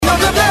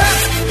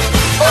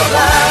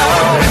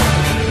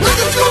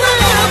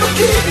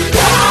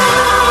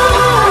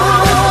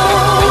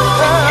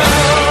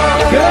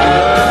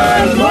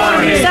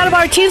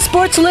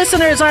sports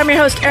listeners. I'm your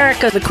host,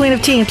 Erica, the Queen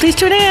of Teen. Please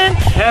tune in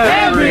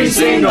every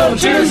single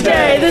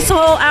Tuesday. This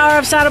whole hour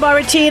of Santa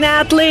Barbara teen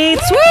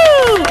athletes.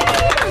 Woo!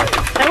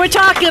 And we're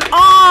talking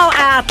all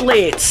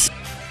athletes.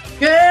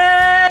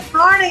 Good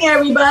morning,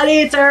 everybody.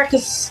 It's Erica,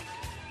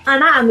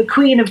 and I'm the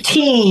Queen of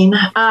Teen.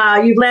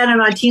 You've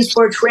landed on Teen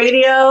Sports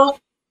Radio.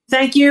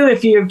 Thank you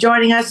if you're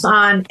joining us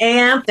on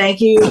AM. Thank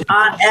you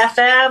on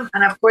FM.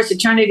 And, of course,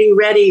 Eternity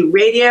Ready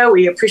Radio.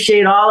 We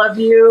appreciate all of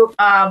you.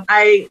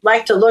 I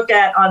like to look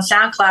at on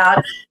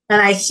SoundCloud, and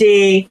I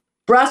see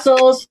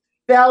Brussels,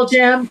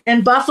 Belgium,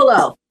 and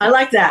Buffalo. I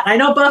like that. I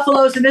know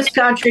Buffalo's in this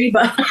country,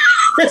 but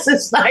this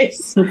is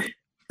nice.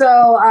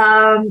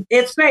 So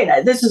it's great.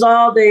 This is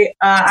all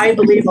I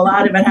believe a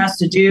lot of it has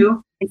to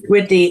do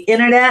with the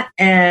internet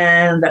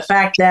and the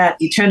fact that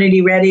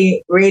Eternity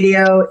Ready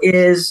Radio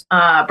is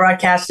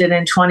broadcasted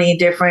in 20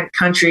 different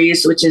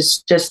countries, which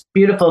is just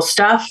beautiful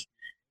stuff.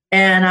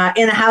 And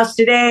in the house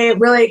today,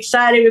 really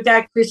excited. We've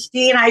got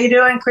Christine. How you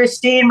doing,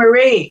 Christine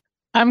Marie?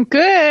 I'm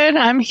good.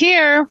 I'm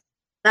here.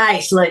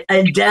 Nice.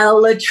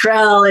 Adele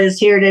Luttrell is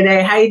here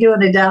today. How you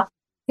doing, Adele?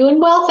 Doing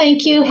well,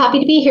 thank you. Happy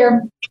to be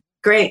here.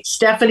 Great.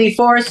 Stephanie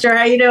Forrester.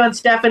 How you doing,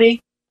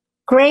 Stephanie?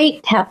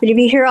 Great. Happy to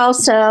be here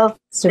also.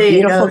 It's a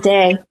beautiful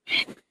day.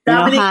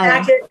 Dominique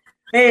Hackett.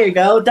 There you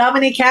go.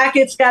 Dominique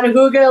Hackett's got a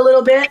hooga a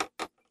little bit.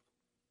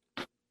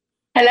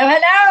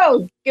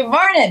 Hello. Good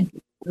morning.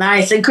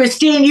 Nice. And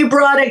Christine, you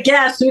brought a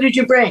guest. Who did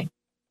you bring?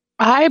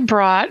 I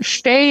brought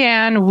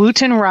Fayanne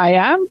Wooten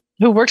Raya,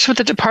 who works with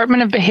the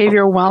Department of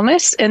Behavioral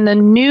Wellness in a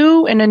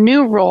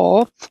new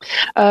role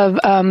of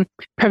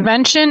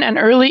Prevention and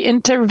Early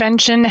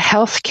Intervention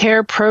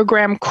Healthcare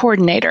Program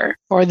Coordinator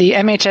for the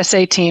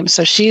MHSA team.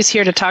 So she's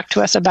here to talk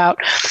to us about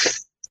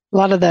a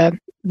lot of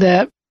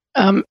the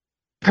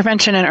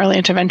prevention and early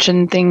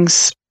intervention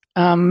things,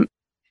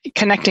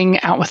 connecting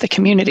out with the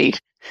community.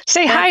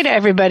 Say hi to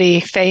everybody,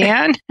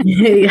 Fayanne.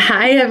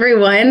 Hi,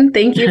 everyone.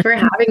 Thank you for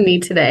having me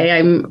today.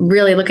 I'm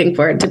really looking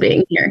forward to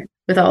being here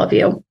with all of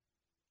you.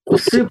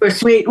 Super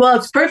sweet. Well,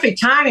 it's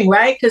perfect timing,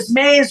 right? Because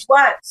May is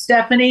what,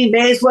 Stephanie?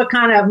 May is what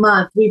kind of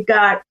month? We've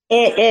got...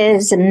 It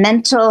is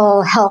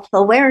Mental Health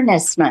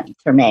Awareness Month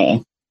for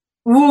May.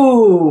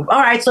 Ooh.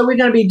 All right. So we're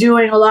going to be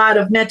doing a lot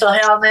of mental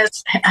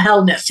hellness.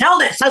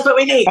 That's what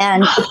we need.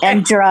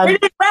 And drug. We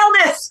need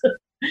wellness.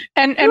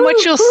 And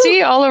what you'll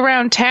see all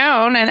around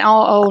town and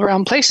all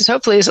around places,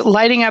 hopefully, is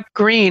lighting up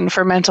green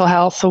for mental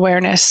health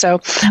awareness. So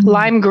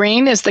lime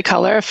green is the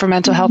color for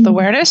mental health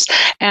awareness.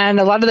 And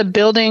a lot of the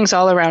buildings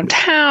all around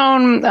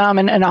town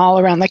and all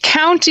around the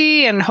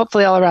county and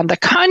hopefully all around the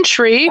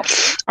country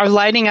are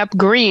lighting up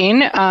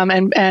green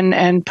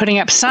and putting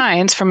up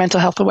signs for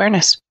mental health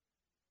awareness.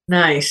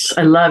 Nice.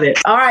 I love it.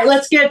 All right,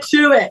 let's get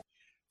to it.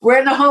 We're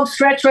in the home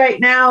stretch right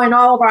now in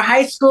all of our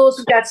high schools.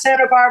 We've got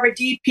Santa Barbara,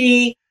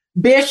 DP,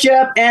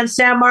 Bishop, and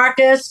San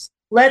Marcos.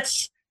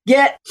 Let's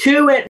get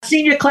to it.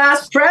 Senior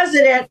class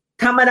president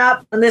coming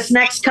up in this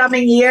next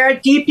coming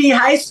year. DP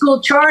High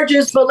School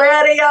Chargers,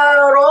 Valeria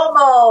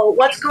Romo.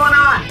 What's going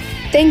on?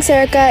 Thanks,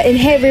 Erica. And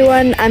hey,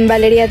 everyone. I'm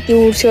Valeria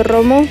Tiburcio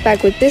Romo,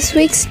 back with this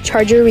week's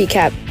Charger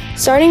recap.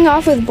 Starting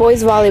off with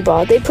boys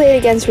volleyball, they played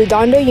against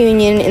Redondo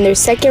Union in their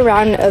second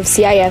round of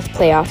CIF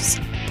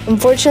playoffs.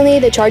 Unfortunately,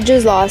 the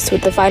Chargers lost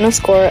with the final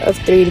score of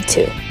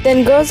 3-2.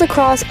 Then girls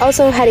lacrosse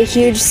also had a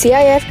huge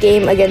CIF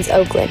game against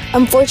Oakland.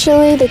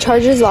 Unfortunately, the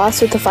Chargers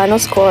lost with the final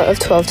score of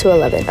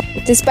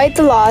 12-11. Despite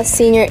the loss,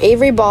 senior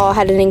Avery Ball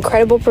had an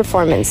incredible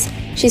performance.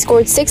 She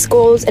scored 6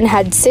 goals and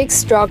had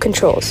 6 draw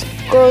controls.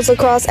 Girls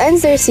lacrosse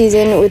ends their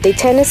season with a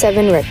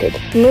 10-7 record.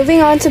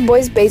 Moving on to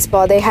boys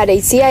baseball, they had a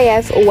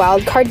CIF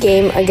wild card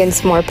game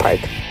against Moore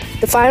Park.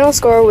 The final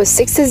score was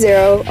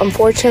 6-0.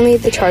 Unfortunately,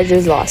 the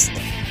Chargers lost.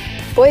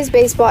 Boys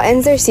baseball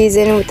ends their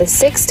season with a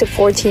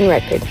 6-14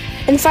 record.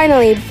 And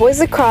finally, boys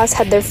lacrosse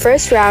had their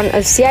first round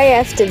of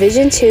CIF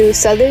Division II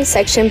Southern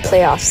Section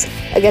playoffs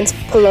against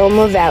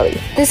Paloma Valley.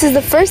 This is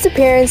the first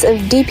appearance of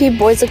DP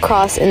boys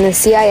lacrosse in the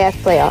CIF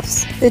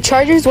playoffs. The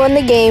Chargers won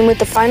the game with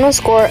the final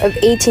score of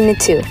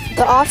 18-2.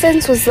 The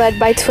offense was led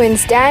by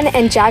twins Dan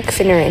and Jack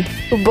Finneran,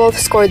 who both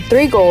scored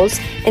 3 goals,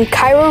 and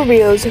Cairo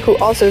Rios, who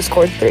also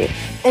scored 3.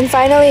 And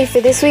finally,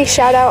 for this week's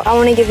shout-out, I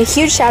want to give a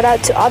huge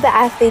shout-out to all the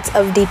athletes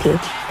of DP.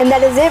 And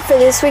that is it for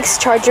this week's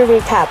Charger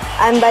recap.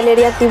 I'm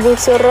Valeria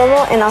Tiburcio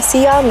Romo, and I'll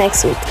see y'all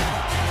next week.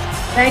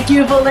 Thank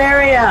you,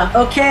 Valeria.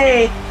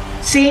 Okay,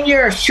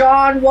 senior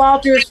Sean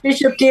Walters,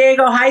 Bishop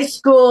Diego High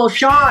School.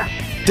 Sean.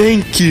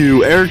 Thank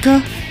you,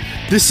 Erica.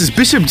 This is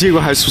Bishop Diego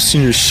High School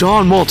senior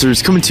Sean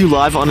Walters coming to you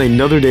live on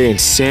another day in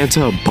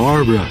Santa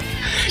Barbara.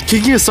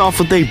 Kicking us off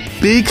with a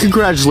big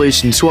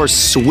congratulations to our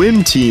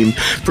swim team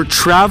for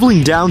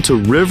traveling down to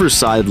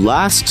Riverside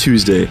last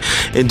Tuesday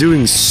and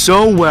doing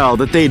so well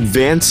that they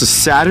advanced to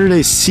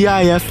Saturday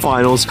CIF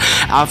finals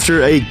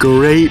after a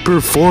great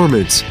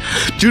performance.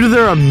 Due to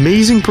their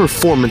amazing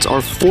performance,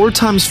 our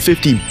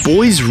 4x50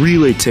 boys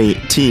relay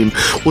team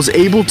was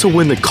able to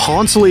win the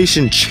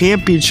consolation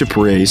championship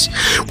race,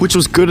 which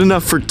was good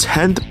enough for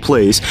 10th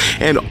place,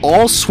 and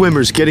all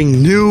swimmers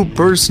getting new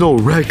personal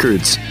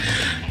records.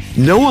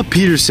 Noah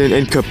Peterson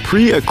and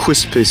Capri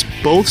Aquispis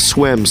both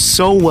swam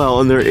so well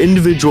in their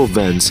individual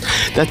events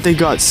that they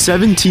got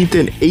 17th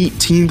and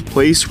 18th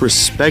place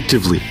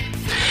respectively.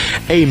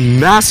 A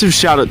massive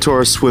shout out to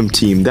our swim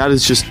team. That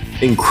is just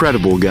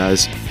incredible,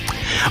 guys.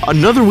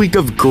 Another week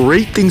of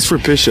great things for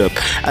Bishop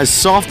as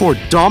sophomore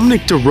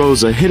Dominique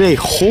DeRosa hit a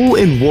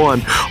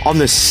hole-in-one on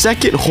the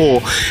second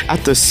hole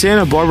at the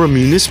Santa Barbara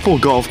Municipal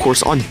Golf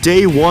Course on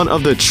day one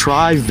of the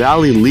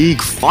Tri-Valley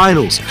League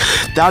Finals.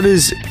 That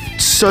is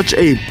such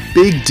a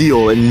big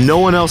deal, and no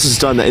one else has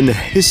done that in the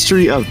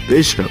history of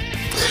Bishop.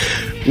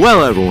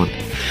 Well, everyone,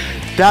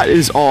 that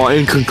is all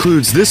and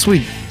concludes this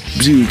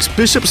week's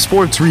Bishop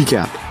Sports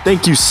Recap.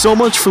 Thank you so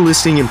much for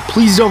listening, and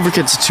please don't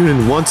forget to tune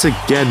in once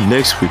again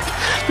next week.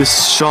 This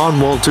is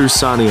Sean Walters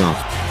signing off.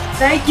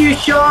 Thank you,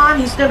 Sean.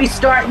 He's going to be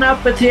starting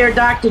up with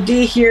Dr.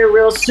 D here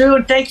real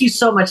soon. Thank you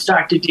so much,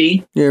 Dr.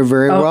 D. You're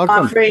very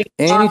welcome.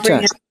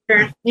 Anytime.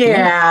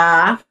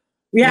 Yeah.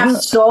 We have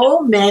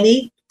so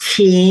many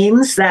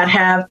teams that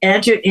have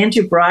entered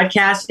into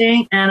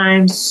broadcasting, and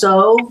I'm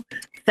so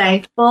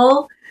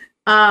thankful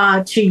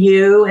to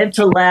you and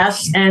to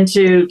Les and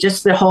to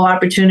just the whole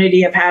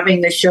opportunity of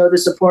having this show to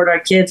support our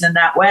kids in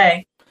that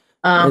way.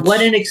 What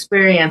an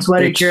experience.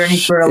 What a journey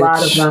for a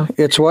lot of them.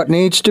 It's what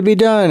needs to be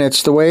done.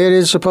 It's the way it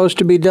is supposed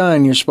to be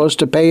done. You're supposed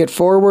to pay it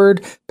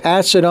forward,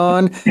 pass it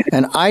on,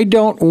 and I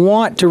don't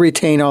want to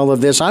retain all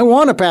of this. I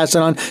want to pass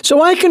it on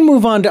so I can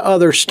move on to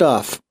other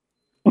stuff.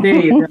 There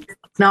you go.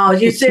 No,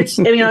 your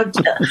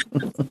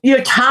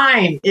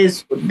time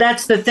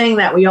that's the thing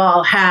that we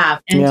all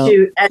have. And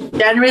as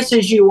generous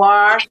as you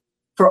are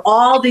for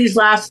all these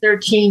last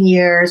 13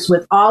 years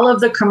with all of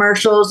the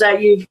commercials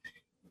that you've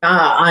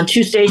on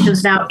 2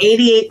 stations now,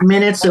 88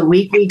 minutes a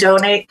week we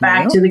donate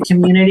back to the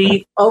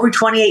community, over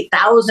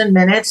 28,000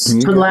 minutes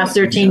for the last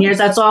 13 years.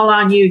 That's all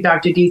on you,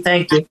 Dr. D.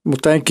 Thank you. Well,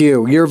 thank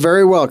you. You're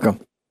very welcome.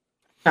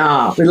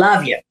 Oh, we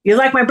love you. You're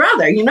like my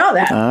brother. You know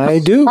that. I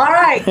do. All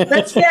right.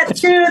 Let's get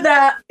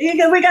to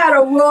we got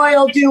a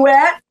royal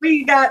duet.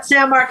 We got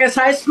San Marcos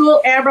High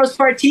School, Ambrose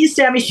Partee,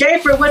 Sammy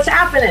Schaefer. What's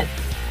happening?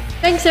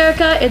 Thanks,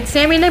 Erica. It's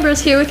Sammy and Ambrose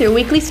here with your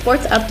weekly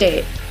sports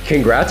update.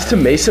 Congrats to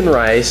Mason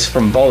Rice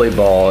from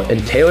volleyball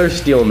and Taylor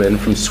Steelman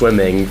from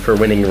swimming for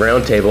winning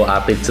Roundtable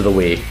Athletes of the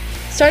Week.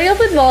 Starting off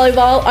with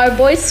volleyball, our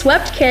boys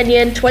swept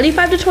Canyon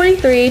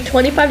 25-23,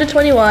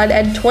 25-21,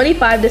 and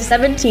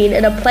 25-17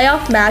 in a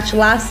playoff match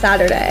last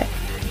Saturday.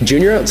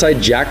 Junior outside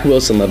Jack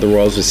Wilson led the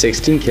Royals with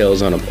 16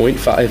 kills on a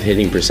 .5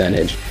 hitting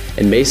percentage,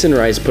 and Mason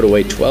Rice put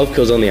away 12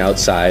 kills on the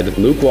outside.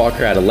 Luke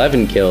Walker had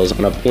 11 kills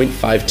on a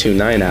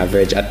 .529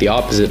 average at the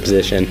opposite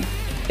position,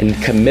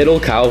 and middle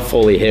Kyle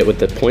Foley hit with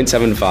the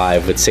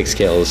 .75 with 6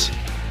 kills.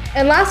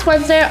 And last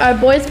Wednesday, our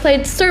boys played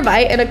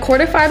Servite in a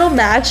quarterfinal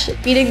match,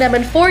 beating them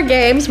in 4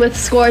 games with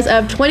scores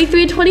of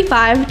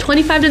 23-25,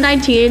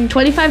 25-19,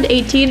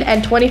 25-18,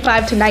 and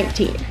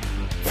 25-19.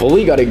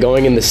 Foley got it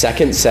going in the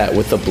second set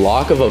with the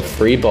block of a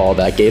free ball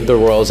that gave the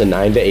Royals a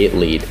 9-8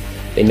 lead.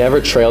 They never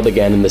trailed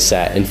again in the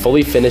set, and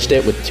Foley finished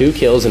it with 2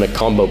 kills and a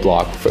combo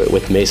block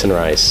with Mason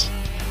Rice.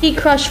 He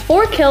crushed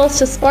 4 kills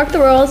to spark the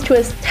Royals to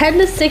his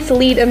 10-6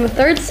 lead in the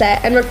third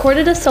set and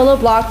recorded a solo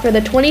block for the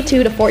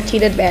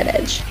 22-14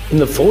 advantage. In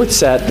the fourth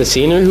set, the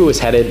senior who was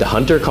headed to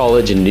Hunter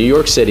College in New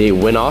York City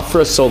went off for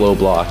a solo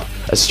block,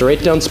 a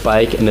straight down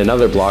spike, and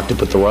another block to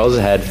put the Royals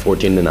ahead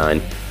 14-9.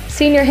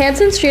 Senior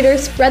Hanson Streeter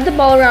spread the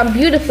ball around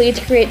beautifully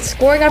to create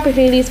scoring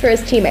opportunities for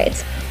his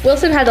teammates.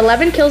 Wilson had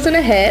 11 kills and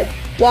a hit,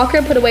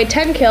 Walker put away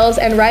 10 kills,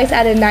 and Rice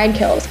added 9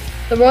 kills.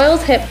 The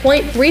Royals hit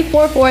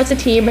 .344 as a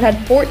team and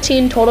had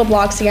 14 total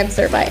blocks against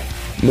Servite.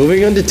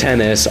 Moving on to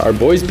tennis, our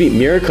boys beat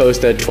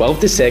Miracosta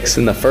 12-6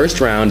 in the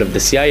first round of the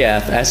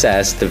CIF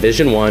SS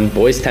Division I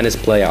Boys Tennis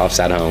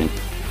Playoffs at home.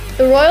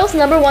 The Royals'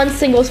 #1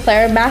 singles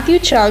player Matthew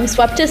Chung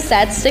swept his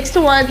sets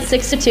 6-1,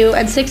 6-2,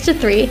 and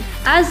 6-3,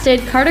 as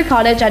did Carter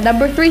Cottage at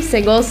 #3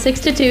 singles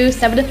 6-2,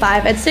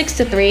 7-5, and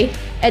 6-3,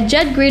 and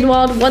Jed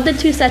Greenwald won the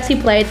 2 sets he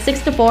played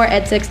 6-4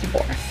 and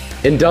 6-4.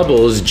 In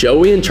doubles,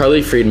 Joey and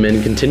Charlie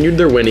Friedman continued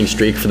their winning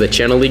streak for the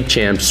Channel League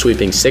champs,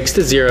 sweeping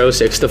 6-0,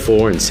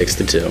 6-4, and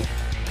 6-2.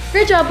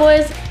 Great job,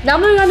 boys. Now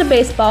moving on to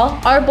baseball,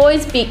 our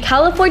boys beat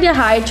California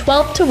High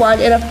 12-1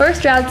 in a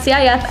first-round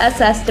CIF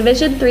SS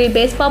Division III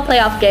baseball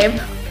playoff game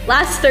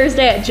last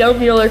Thursday at Joe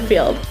Mueller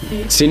Field.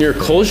 Senior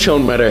Cole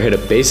Schoenwetter hit a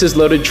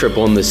bases-loaded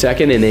triple in the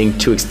second inning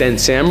to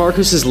extend San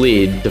Marcos'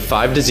 lead to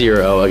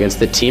 5-0 against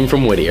the team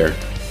from Whittier.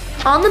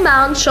 On the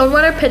mound,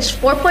 Schoenwetter pitched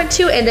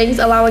 4.2 innings,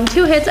 allowing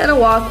 2 hits and a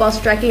walk while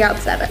striking out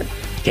 7.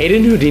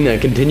 Caden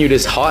Houdina continued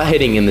his hot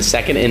hitting in the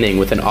second inning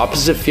with an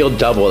opposite field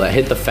double that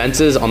hit the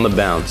fences on the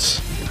bounce.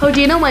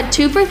 Houdina went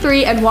 2 for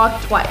 3 and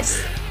walked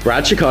twice.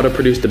 Brad Chicata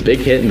produced a big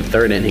hit in the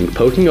third inning,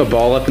 poking a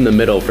ball up in the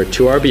middle for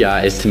 2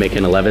 RBIs to make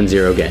an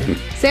 11-0 game.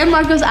 San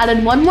Marcos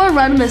added 1 more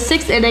run in the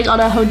 6th inning on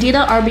a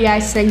Houdina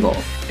RBI single.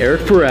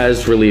 Eric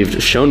Perez relieved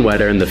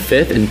Schoenwetter in the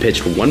 5th and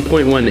pitched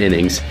 1.1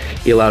 innings.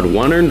 He allowed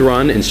 1 earned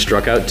run and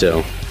struck out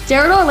 2.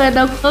 Darren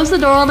Orlando closed the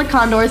door on the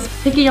Condors,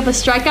 picking up a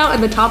strikeout in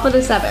the top of the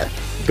 7th.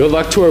 Good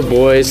luck to our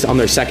boys on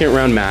their second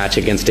round match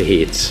against the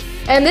Heats.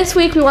 And this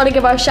week, we want to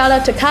give our shout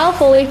out to Kyle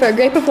Foley for a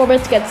great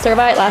performance against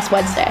Servite last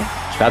Wednesday.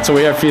 That's what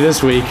we have for you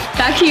this week.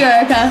 Back to you,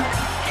 Erica.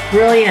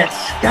 Brilliant.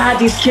 God,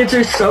 these kids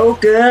are so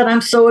good.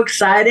 I'm so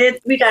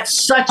excited. We got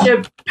such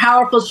a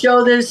powerful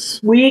show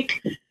this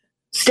week.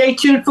 Stay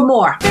tuned for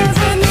more.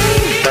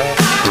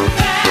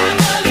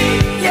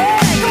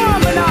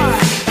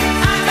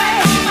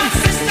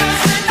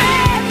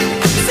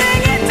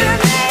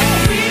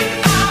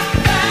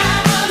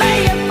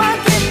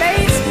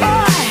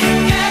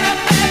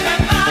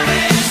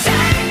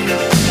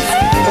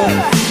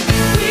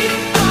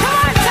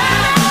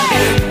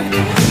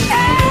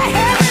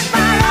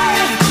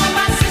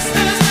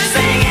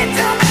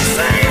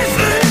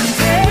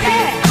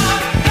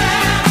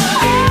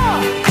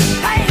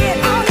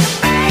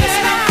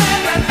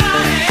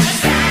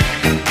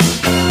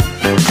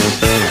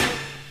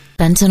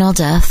 Fentanyl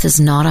death is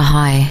not a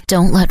high.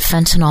 Don't let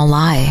fentanyl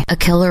lie. A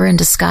killer in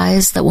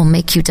disguise that will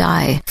make you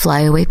die.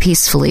 Fly away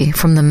peacefully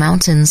from the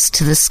mountains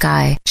to the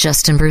sky.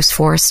 Justin Bruce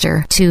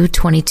Forrester,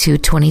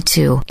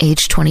 2/22/22,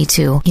 age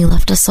 22. He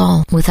left us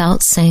all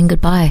without saying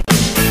goodbye.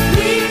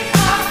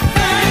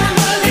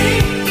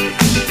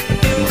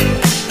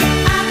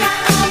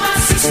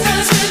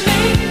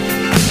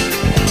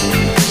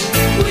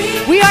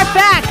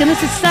 Back, and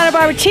this is Santa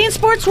Barbara Teen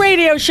Sports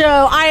Radio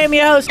Show. I am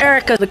your host,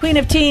 Erica, the Queen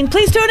of Teen.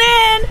 Please tune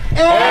in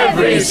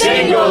every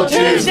single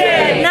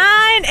Tuesday,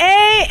 9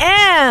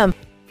 a.m.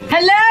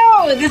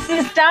 Hello, this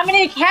is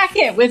Dominique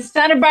Hackett with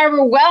Santa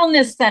Barbara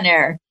Wellness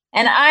Center,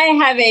 and I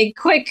have a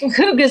quick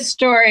hygge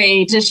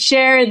story to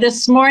share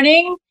this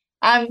morning.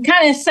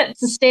 Kind of sets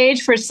the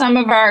stage for some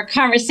of our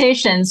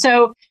conversation.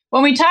 So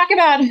when we talk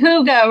about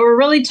hygge, we're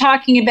really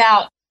talking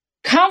about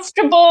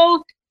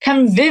comfortable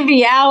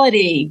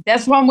conviviality.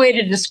 That's one way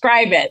to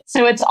describe it.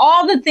 So it's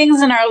all the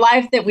things in our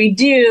life that we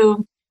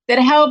do that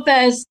help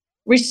us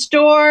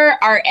restore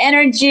our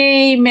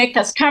energy, make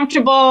us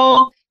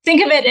comfortable.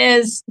 Think of it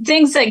as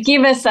things that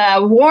give us a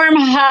warm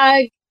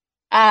hug,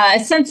 a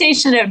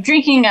sensation of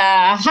drinking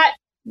a hot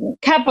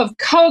cup of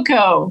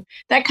cocoa,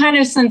 that kind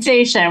of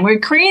sensation.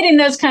 We're creating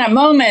those kind of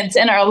moments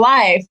in our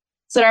life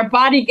so that our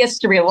body gets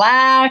to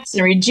relax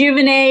and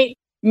rejuvenate,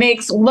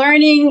 makes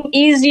learning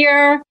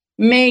easier,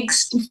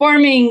 makes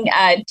forming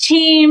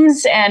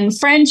teams and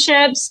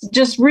friendships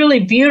just really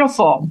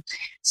beautiful.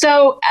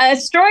 So a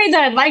story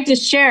that I'd like to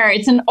share,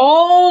 it's an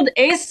old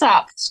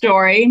Aesop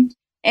story,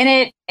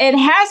 and it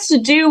has to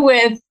do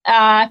with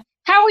how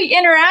we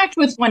interact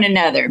with one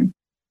another.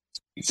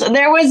 So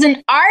there was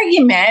an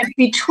argument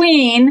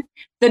between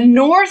the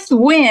north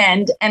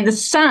wind and the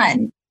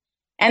sun.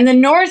 And the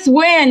north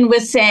wind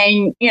was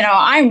saying,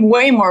 I'm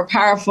way more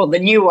powerful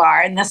than you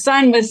are. And the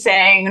sun was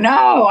saying,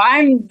 no,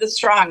 I'm the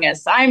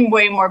strongest. I'm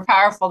way more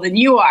powerful than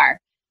you are.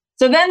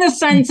 So then the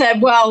sun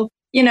said, well,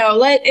 in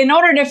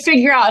order to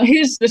figure out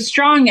who's the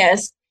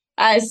strongest,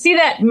 see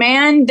that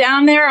man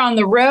down there on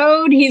the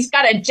road? He's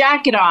got a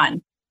jacket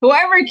on.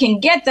 Whoever can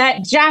get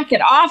that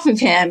jacket off of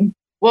him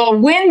will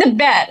win the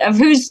bet of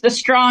who's the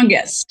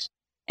strongest.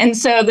 And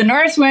so the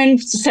north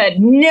wind said,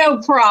 no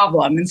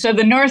problem. And so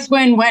the north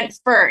wind went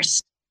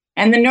first.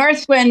 And the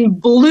north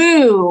wind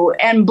blew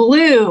and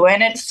blew.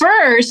 And at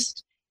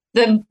first,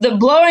 the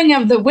blowing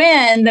of the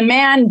wind, the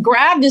man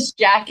grabbed his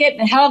jacket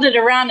and held it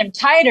around him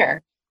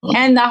tighter.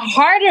 And the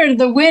harder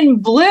the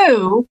wind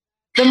blew,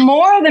 the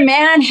more the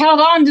man held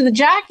on to the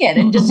jacket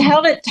and just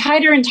held it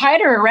tighter and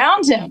tighter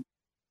around him.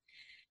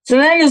 So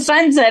then the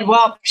sun said,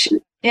 well,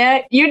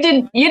 yeah, you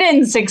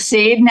didn't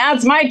succeed. Now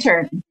it's my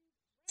turn.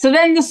 So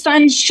then the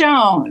sun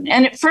shone.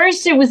 And at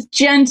first it was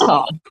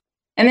gentle.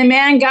 And the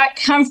man got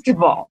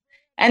comfortable.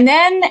 And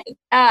then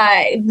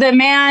the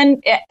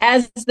man,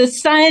 as the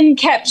sun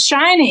kept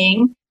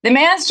shining, the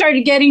man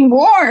started getting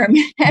warm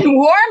and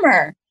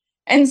warmer.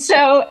 And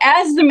so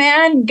as the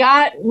man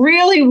got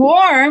really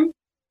warm,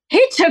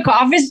 he took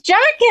off his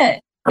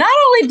jacket. Not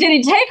only did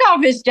he take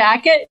off his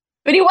jacket,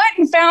 but he went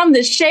and found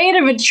the shade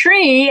of a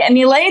tree and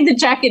he laid the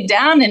jacket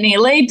down and he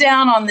laid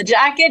down on the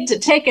jacket to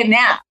take a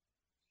nap.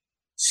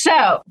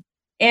 So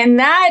in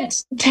that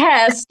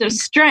test of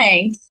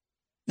strength,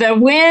 the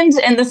wind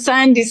and the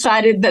sun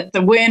decided that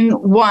the wind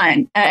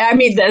won.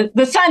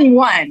 The sun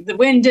won. The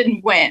wind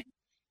didn't win.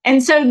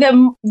 And so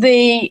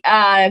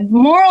the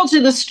moral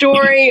to the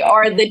story,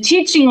 or the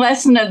teaching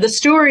lesson of the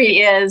story,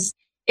 is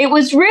it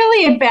was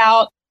really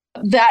about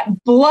that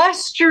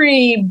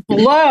blustery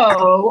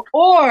blow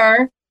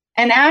or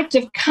an act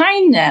of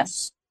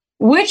kindness.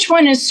 Which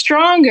one is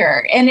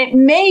stronger? And it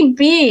may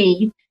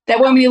be that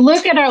when we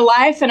look at our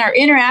life and our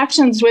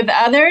interactions with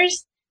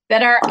others,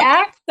 that our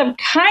acts of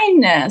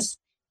kindness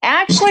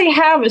actually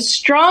have a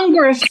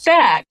stronger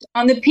effect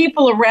on the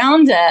people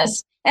around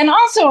us and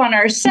also on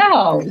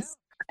ourselves.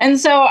 And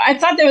so I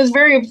thought that was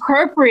very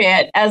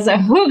appropriate as a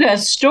hygge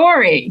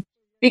story,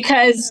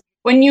 because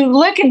when you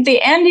look at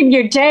the end of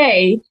your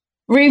day,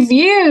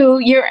 review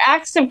your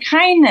acts of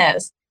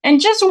kindness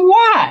and just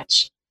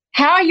watch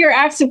how your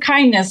acts of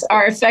kindness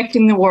are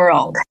affecting the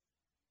world.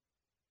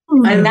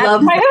 And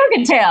that's my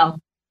hygge tale.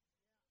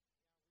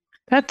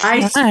 That's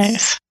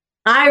nice.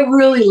 I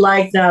really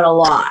like that a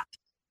lot.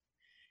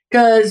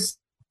 because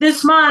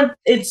this month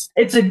it's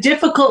a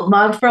difficult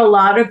month for a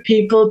lot of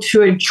people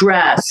to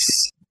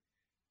address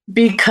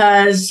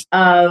because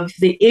of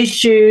the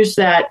issues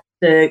that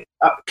the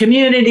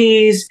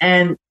communities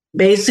and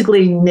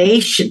basically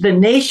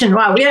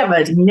nationwide. We have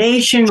a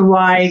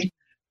nationwide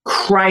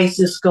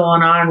crisis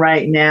going on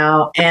right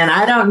now, and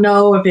I don't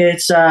know if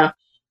it's a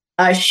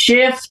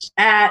shift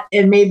at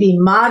and maybe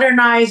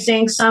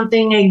modernizing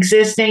something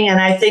existing.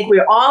 And I think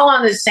we're all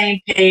on the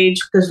same page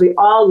because we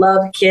all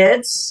love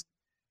kids.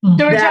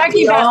 So we're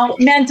talking about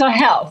mental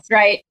health,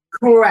 right?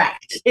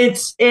 Correct.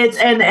 It's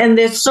and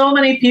there's so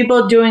many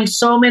people doing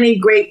so many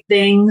great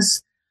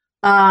things.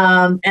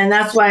 And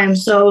that's why I'm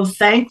so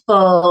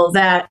thankful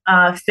that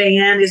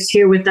Fayanne is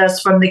here with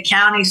us from the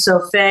county.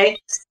 So Fayanne,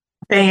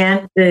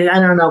 I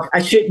don't know,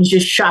 I shouldn't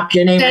just chop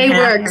your name in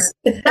half. Works.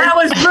 That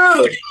was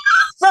rude.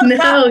 No,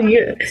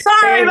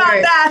 sorry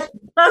about that.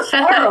 That's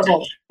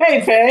horrible.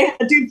 Hey, Faye,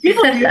 do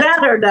people do that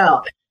or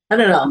no? I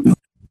don't know.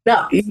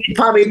 No,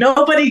 probably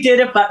nobody did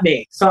it but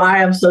me. So I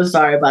am so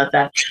sorry about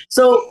that.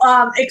 So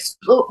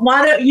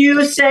why don't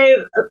you say,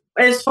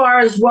 as far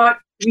as what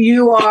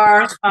you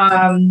are,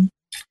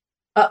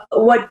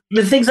 what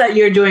the things that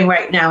you're doing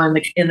right now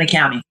in the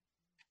county?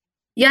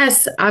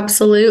 Yes,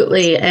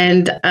 absolutely.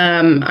 And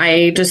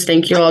I just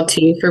thank you all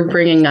too for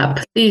bringing up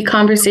the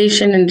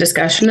conversation and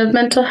discussion of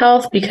mental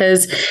health,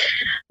 because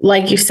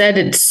like you said,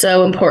 it's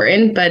so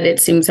important, but it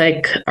seems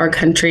like our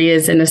country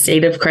is in a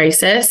state of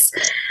crisis.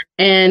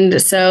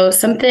 And so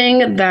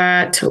something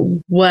that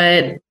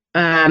what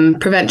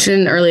prevention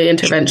and early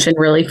intervention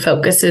really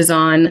focuses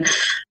on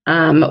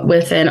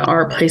within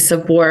our place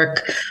of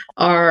work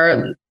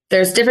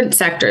there's different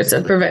sectors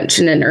of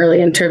prevention and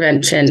early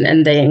intervention,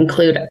 and they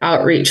include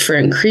outreach for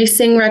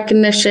increasing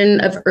recognition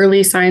of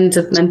early signs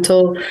of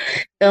mental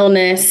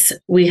illness.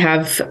 We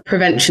have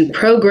prevention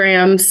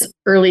programs,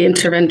 early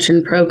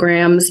intervention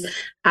programs,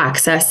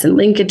 access and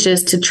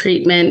linkages to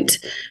treatment,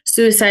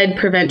 suicide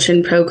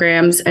prevention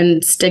programs,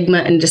 and stigma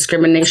and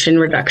discrimination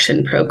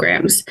reduction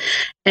programs.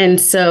 And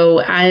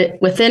so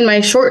within my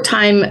short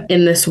time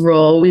in this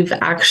role, we've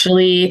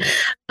actually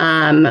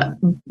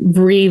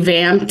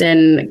revamped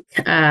and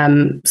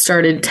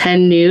started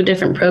 10 new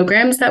different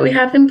programs that we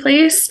have in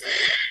place.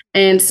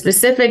 And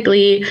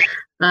specifically,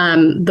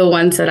 the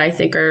ones that I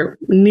think are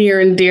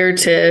near and dear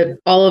to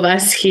all of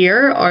us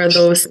here are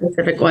those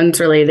specific ones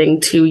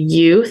relating to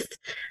youth.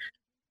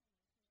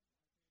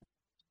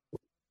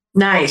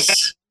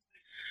 Nice.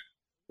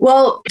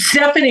 Well,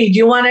 Stephanie, do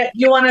you want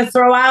to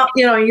throw out,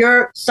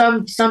 your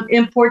some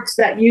imports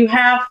that you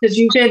have, because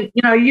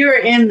you're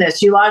in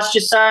this. You lost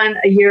your son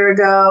a year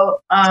ago,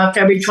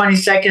 February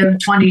 22nd,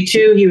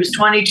 22. He was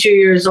 22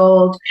 years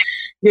old.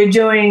 You're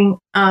doing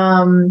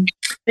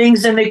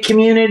things in the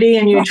community,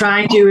 and you're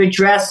trying to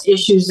address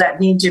issues that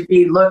need to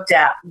be looked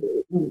at.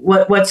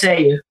 What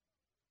say you?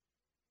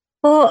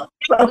 Well,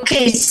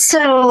 okay,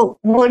 so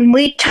when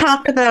we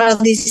talk about all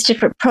these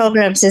different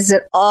programs, is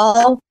it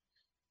all,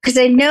 because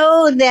I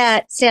know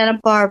that Santa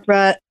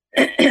Barbara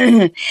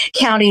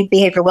County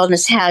Behavioral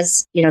Wellness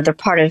has, they're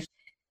part of,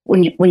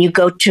 when you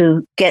go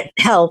to get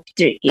help,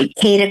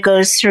 CADA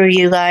goes through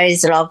you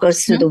guys, it all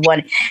goes through the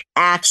one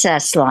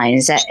access line.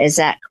 Is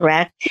that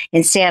correct?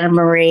 In Santa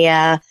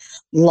Maria,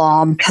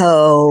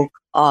 Lompoc,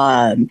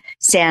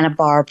 Santa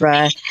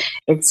Barbara,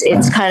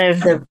 it's kind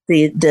of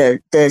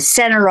the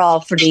center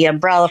all for the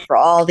umbrella for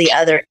all the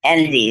other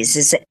entities.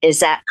 Is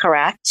that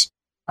correct?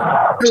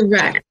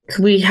 Correct.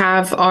 We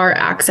have our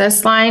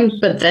access line,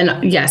 but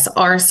then yes,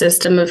 our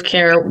system of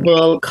care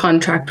will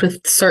contract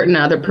with certain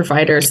other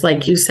providers,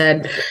 like you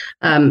said,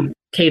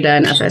 CADA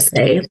and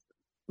FSA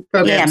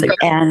programs.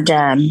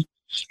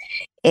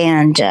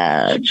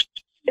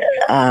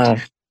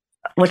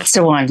 What's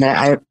the one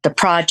that the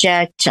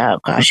project? Oh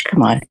gosh,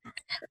 come on.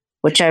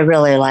 Which I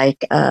really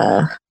like.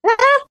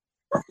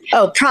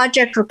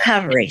 Project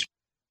Recovery.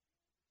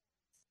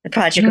 The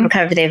Project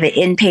Recovery, they have an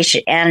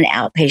inpatient and an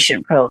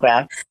outpatient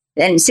program.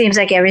 And it seems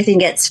like everything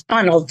gets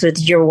funneled through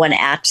your one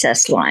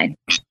access line.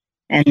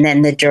 And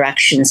then the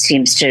direction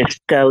seems to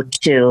go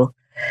to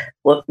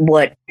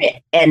what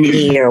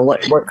entity or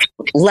what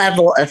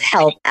level of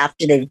help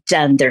after they've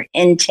done their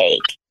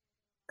intake.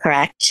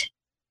 Correct?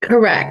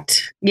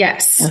 Correct.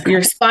 Yes, okay.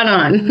 You're spot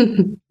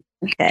on.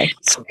 Okay.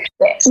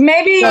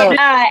 Maybe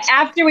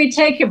after we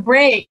take a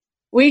break,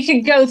 we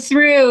could go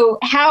through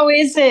how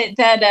is it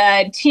that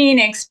a teen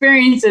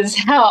experiences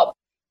help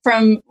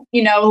from,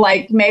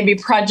 like maybe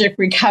Project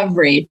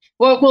Recovery.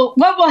 What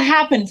will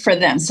happen for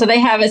them so they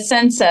have a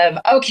sense of,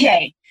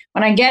 okay,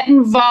 when I get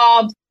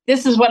involved,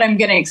 this is what I'm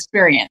going to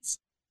experience.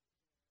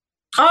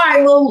 All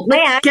right. Well,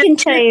 I can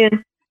tell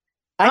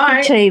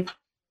you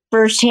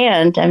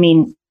firsthand. I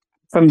mean,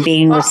 from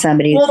being with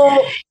somebody.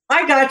 Well,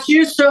 I got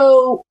you.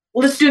 So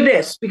let's do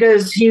this,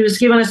 because he was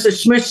giving us a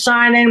smush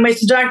sign anyway.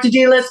 So Dr.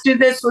 D, let's do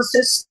this. Let's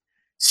just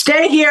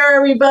stay here,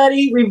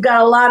 everybody. We've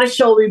got a lot of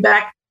show. We'll be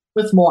back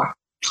with more.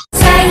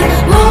 Say,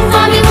 move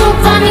for me,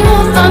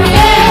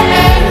 yeah.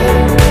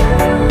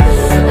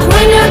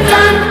 When you're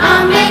done,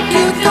 I'll make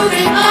you do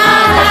it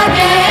all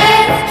again.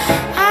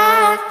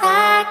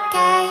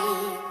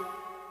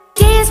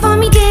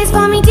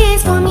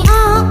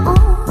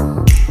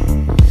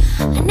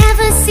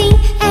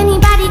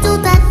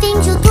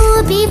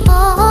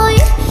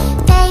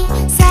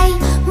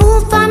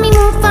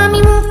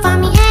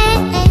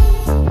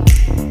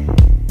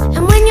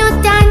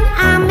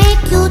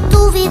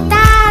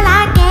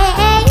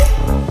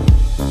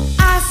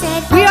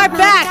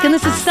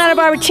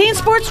 Barbara Teen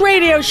Sports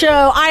Radio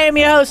Show. I am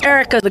your host,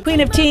 Erica, the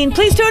Queen of Teen.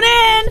 Please tune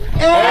in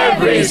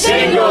every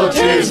single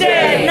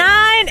Tuesday,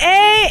 9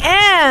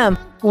 a.m.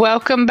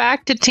 Welcome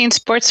back to Teen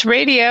Sports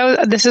Radio.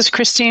 This is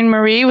Christine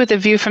Marie with A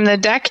View from the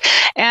Deck.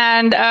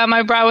 And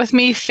I brought with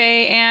me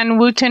Faye Ann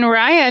Wooten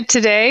Raya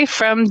today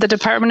from the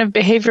Department of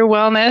Behavioral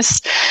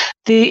Wellness,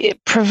 the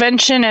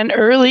Prevention and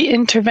Early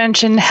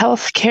Intervention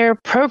Healthcare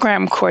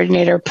Program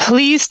Coordinator.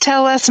 Please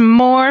tell us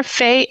more,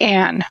 Faye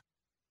Ann.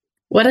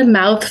 What a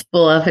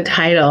mouthful of a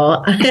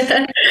title.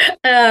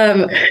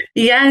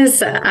 Yes,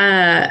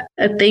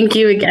 thank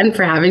you again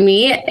for having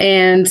me.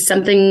 And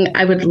something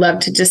I would love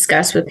to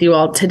discuss with you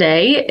all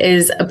today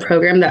is a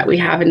program that we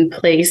have in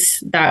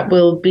place that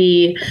will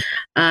be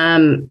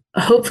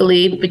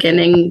hopefully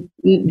beginning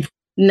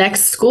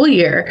next school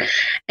year.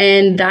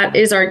 And that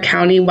is our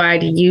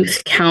countywide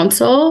youth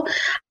council,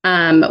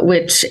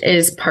 which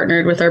is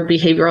partnered with our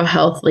behavioral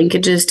health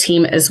linkages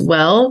team as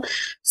well.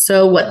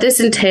 So what this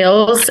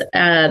entails,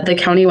 the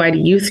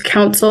countywide youth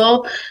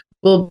council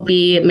will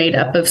be made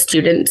up of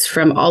students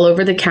from all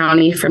over the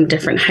county from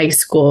different high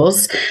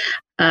schools.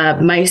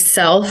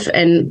 Myself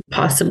and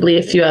possibly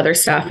a few other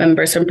staff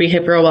members from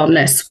behavioral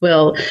wellness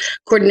will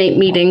coordinate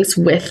meetings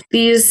with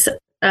these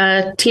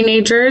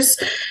teenagers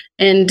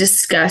and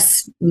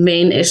discuss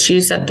main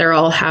issues that they're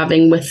all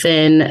having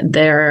within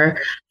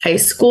their high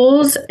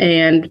schools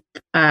and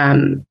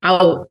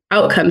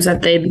outcomes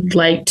that they'd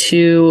like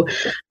to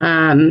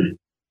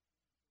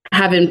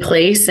have in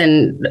place,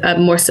 and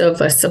more so of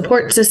a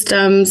support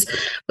systems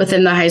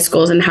within the high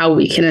schools and how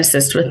we can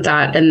assist with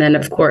that. And then,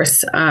 of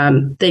course,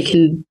 they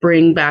can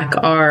bring back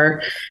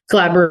our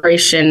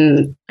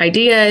collaboration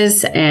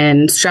ideas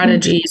and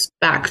strategies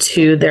back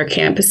to their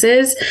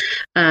campuses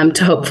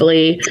to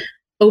hopefully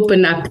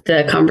open up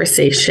the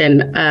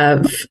conversation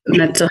of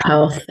mental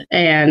health.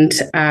 And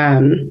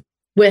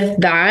with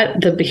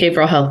that, the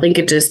behavioral health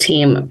linkages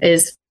team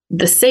is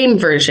the same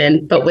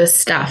version, but with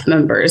staff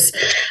members,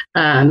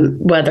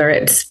 whether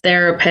it's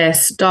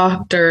therapists,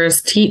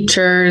 doctors,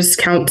 teachers,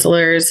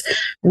 counselors.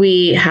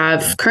 We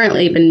have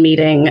currently been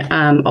meeting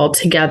all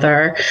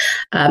together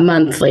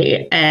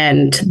monthly,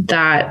 and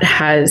that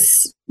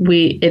has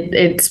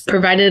it's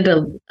provided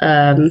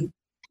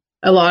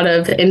a lot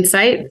of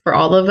insight for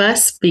all of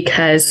us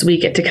because we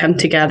get to come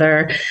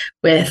together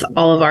with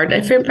all of our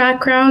different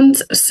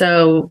backgrounds.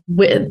 So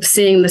with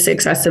seeing the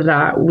success of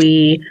that,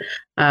 we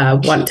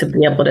want to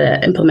be able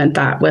to implement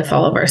that with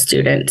all of our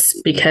students,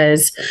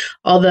 because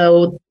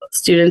although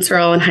students are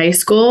all in high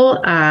school,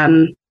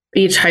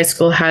 each high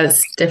school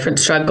has different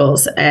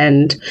struggles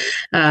and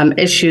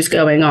issues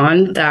going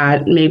on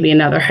that maybe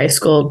another high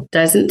school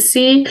doesn't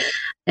see.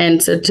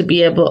 And so to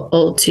be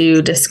able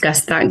to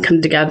discuss that and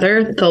come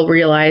together, they'll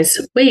realize,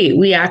 wait,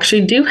 we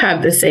actually do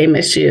have the same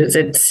issues.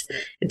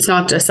 It's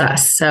not just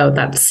us. So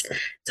that's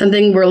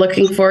something we're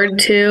looking forward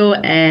to,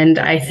 and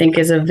I think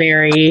is a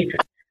very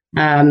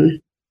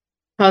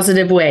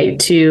positive way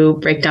to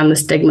break down the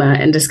stigma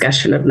and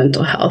discussion of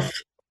mental health.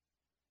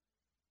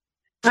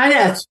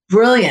 That's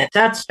brilliant.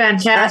 That's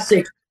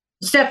fantastic.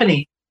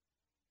 Stephanie.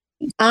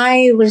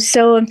 I was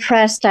so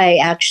impressed. I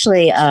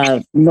actually,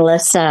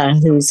 Melissa,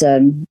 who's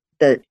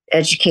the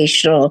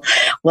educational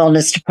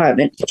wellness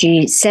department,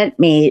 she sent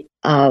me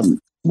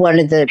one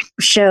of the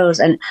shows,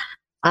 and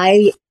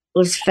I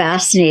was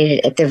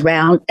fascinated at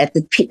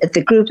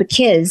the group of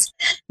kids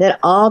that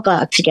all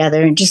got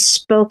together and just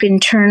spoke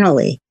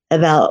internally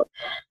about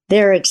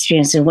their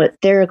experience and what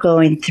they're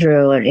going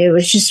through. And it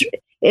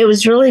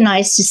was really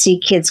nice to see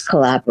kids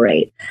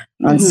collaborate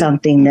on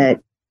something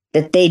that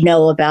they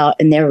know about,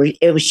 and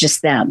it was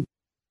just them.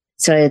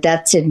 So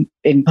that's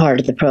in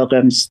part of the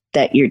programs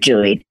that you're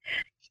doing.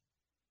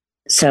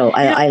 So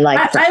I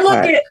like that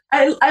part.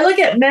 I look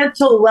at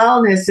mental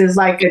wellness as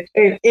like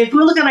if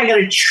we're looking like at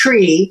a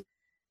tree,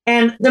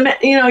 and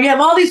you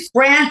have all these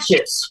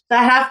branches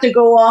that have to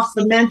go off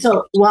the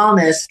mental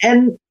wellness.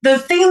 And the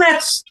thing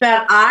that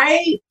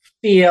I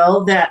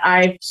feel that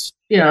I've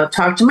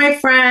talked to my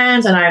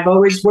friends, and I've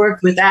always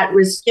worked with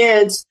at-risk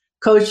kids,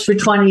 coached for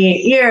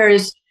 28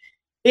 years,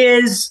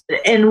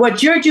 and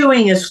what you're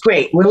doing is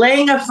great. We're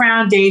laying a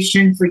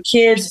foundation for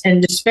kids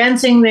and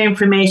dispensing the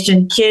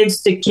information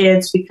kids to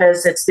kids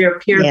because it's their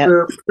peer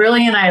group.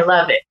 Brilliant. I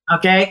love it.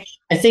 Okay.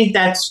 I think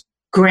that's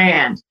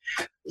grand.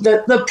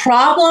 The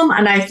problem,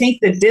 and I think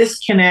the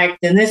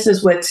disconnect, and this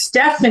is what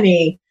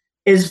Stephanie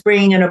is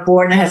bringing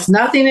aboard, and it has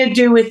nothing to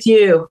do with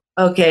you,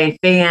 okay,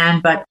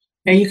 Fan, but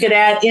you could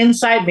add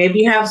insight.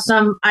 Maybe you have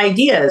some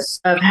ideas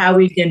of how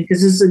we can,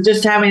 because this is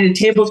just having a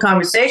table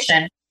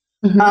conversation,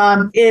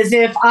 is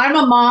if I'm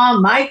a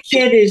mom, my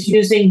kid is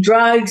using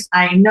drugs,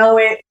 I know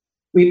it,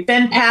 we've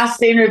been past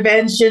the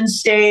intervention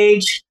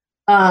stage,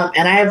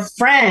 and I have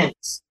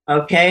friends,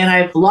 okay, and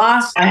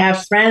I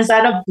have friends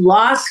that have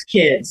lost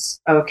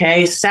kids,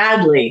 okay,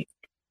 sadly.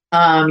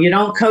 You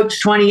don't coach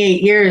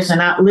 28 years and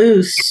not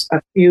lose a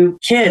few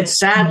kids,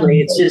 sadly.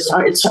 It's just,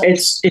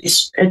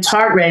 it's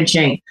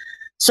heart-wrenching.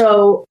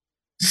 So,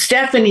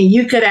 Stephanie,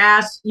 you could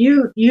ask,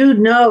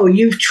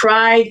 you've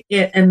tried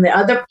it in the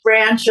other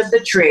branch of the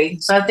tree,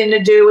 something to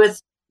do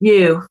with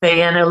you,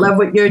 Faye, I love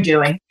what you're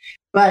doing.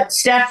 But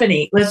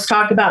Stephanie, let's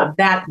talk about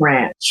that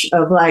branch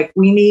of like,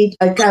 we need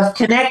of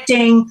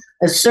connecting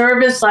a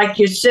service like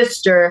your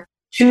sister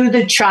to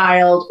the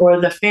child or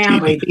the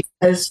family,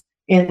 because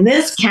in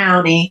this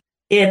county,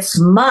 it's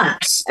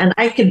months. And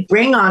I could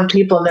bring on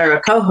people that are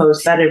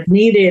co-hosts that have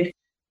needed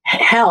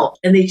help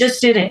and they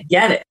just didn't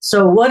get it.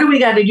 So what do we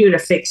got to do to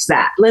fix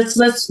that? Let's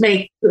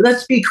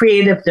be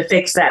creative to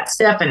fix that.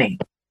 Stephanie,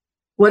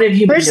 what have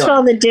you been doing? First of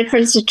all, the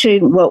difference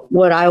between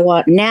what I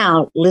want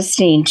now,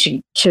 listening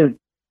to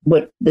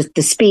what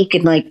the speak,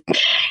 and like,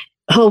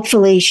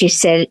 hopefully she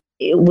said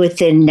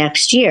within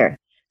next year.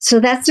 So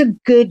that's a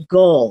good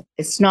goal.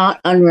 It's not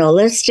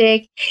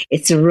unrealistic.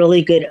 It's a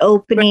really good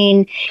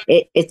opening.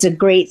 It's a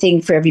great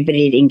thing for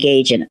everybody to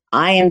engage in.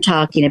 I am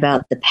talking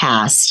about the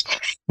past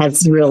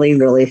has really,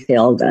 really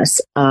failed us.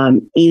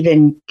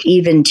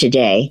 Even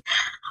today,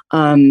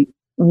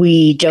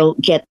 we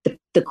don't get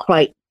the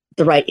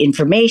right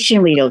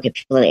information. We don't get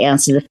people to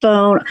answer the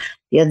phone.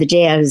 The other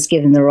day, I was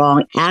given the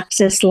wrong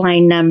access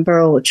line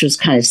number, which was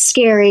kind of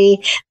scary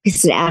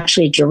because it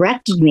actually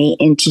directed me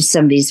into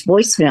somebody's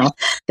voicemail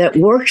that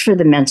worked for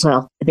the mental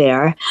health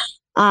there.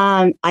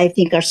 I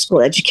think our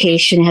school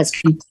education has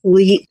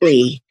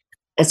completely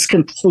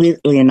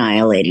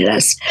annihilated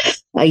us.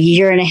 A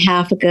year and a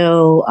half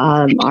ago,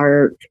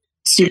 our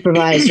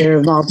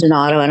supervisor,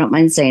 Maldonado, I don't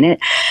mind saying it,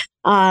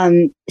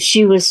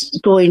 she was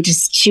going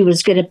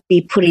to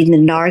be putting the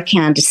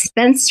Narcan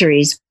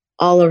dispensaries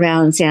all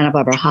around Santa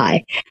Barbara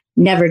High.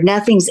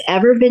 Nothing's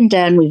ever been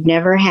done. We've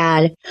never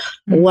had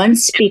one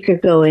speaker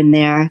go in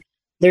there.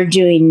 They're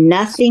doing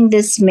nothing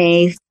this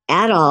May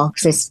at all,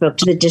 because I spoke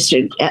to the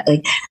district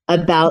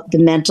about the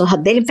mental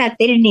health. In fact,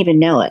 they didn't even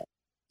know it,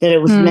 that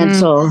it was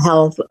mental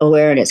health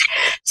awareness.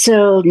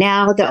 So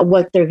now that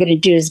what they're going to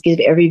do is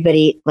give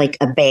everybody like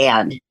a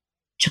band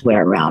to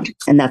wear around,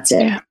 and that's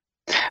it. Yeah.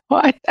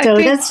 Well, I so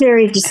think, that's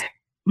very just.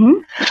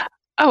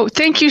 Oh,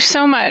 thank you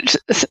so much,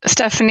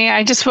 Stephanie.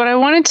 I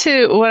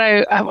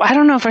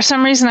don't know, for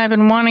some reason I've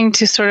been wanting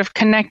to sort of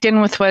connect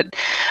in with what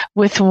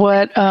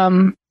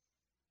the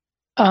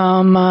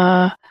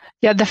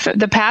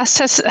past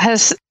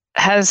has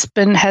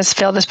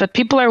failed us, but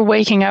people are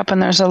waking up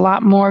and there's a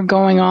lot more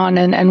going on,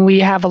 and we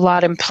have a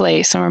lot in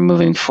place and we're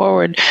moving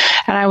forward.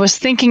 And I was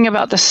thinking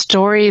about the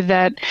story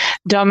that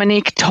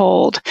Dominique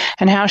told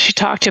and how she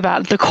talked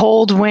about the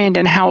cold wind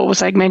and how it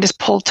was like made us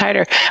pull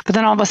tighter, but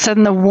then all of a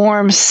sudden the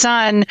warm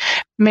sun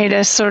made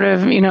us sort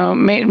of,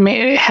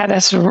 had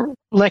us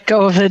let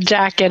go of the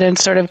jacket and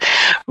sort of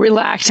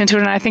relax into it.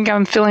 And I think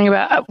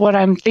what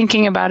I'm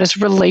thinking about is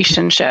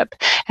relationship,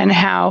 and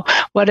how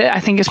what I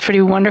think is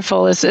pretty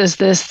wonderful is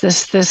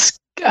this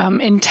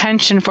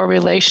intention for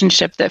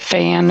relationship that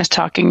Faye-Ann is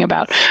talking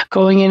about,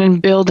 going in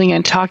and building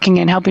and talking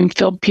and helping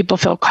people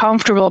feel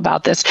comfortable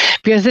about this,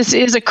 because this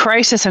is a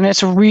crisis and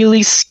it's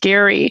really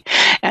scary.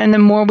 And the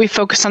more we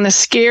focus on the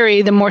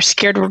scary, the more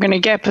scared we're going to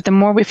get. But the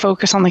more we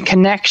focus on the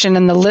connection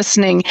and the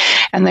listening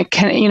and the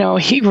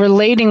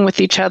relating with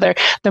each other,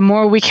 the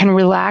more we can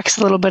relax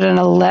a little bit and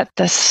let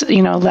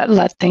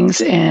let things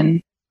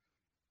in.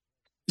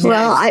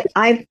 Well,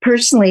 I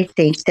personally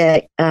think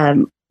that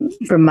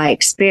from my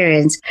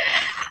experience,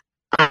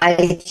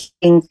 I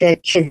think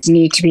that kids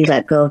need to be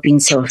let go of being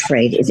so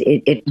afraid.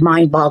 It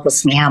mind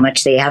boggles me how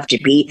much they have to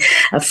be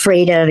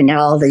afraid of and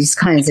all these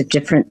kinds of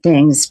different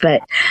things.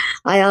 But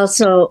I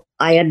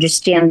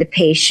understand the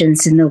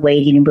patience and the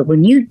waiting. But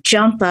when you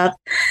jump up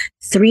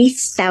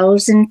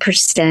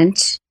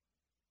 3,000%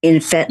 in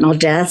fentanyl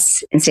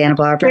deaths in Santa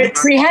Barbara,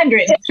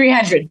 300.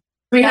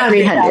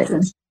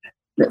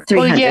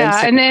 Well,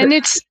 yeah, and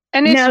it's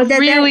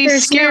really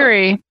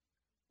scary.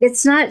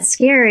 It's not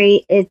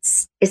scary.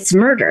 It's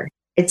murder.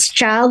 It's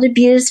child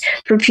abuse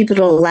for people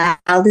to allow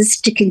this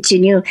to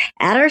continue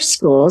at our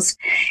schools.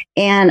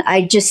 And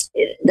I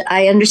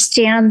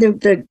understand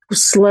the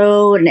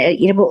slow and,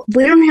 but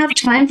we don't have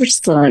time for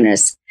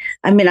slowness.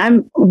 I mean,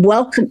 I'm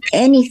welcome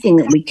anything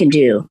that we can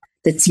do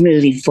that's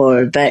moving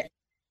forward, but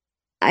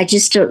I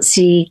just don't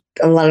see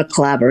a lot of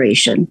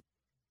collaboration.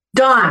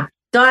 Dawn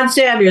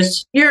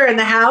Sanders, you're in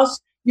the house.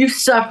 You've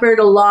suffered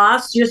a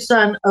loss. Your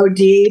son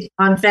OD'd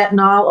on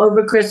fentanyl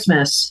over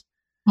Christmas.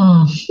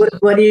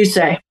 What do you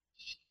say?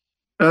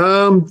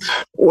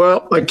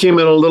 Well, I came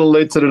in a little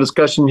late to the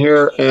discussion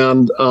here,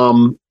 and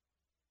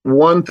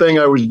one thing,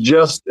 I was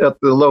just at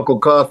the local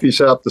coffee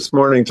shop this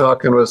morning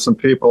talking with some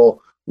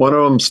people. One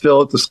of them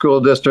still at the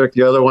school district.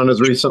 The other one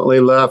has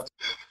recently left.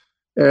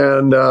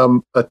 And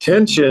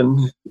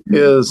attention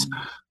is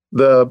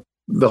the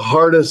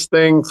hardest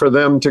thing for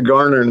them to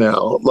garner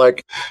now.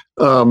 Like,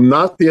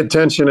 not the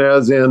attention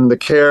as in the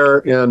care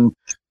and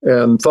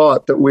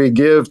thought that we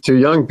give to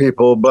young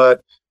people,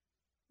 but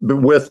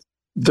with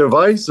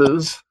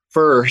devices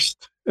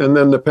first and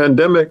then the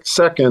pandemic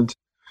second,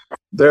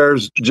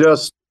 there's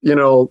just,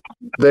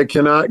 they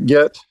cannot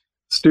get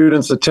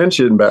students'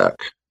 attention back.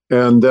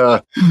 And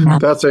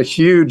that's a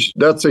huge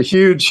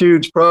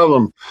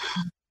problem.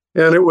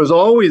 And it was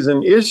always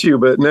an issue,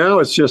 but now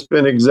it's just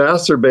been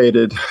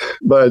exacerbated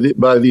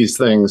by these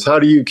things. How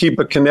do you keep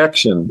a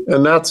connection?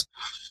 And that's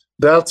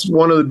that's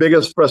one of the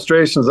biggest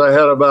frustrations I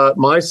had about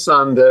my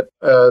son that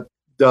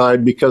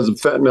died because of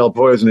fentanyl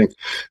poisoning,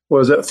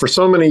 was that for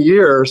so many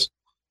years,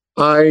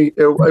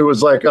 it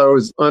was like I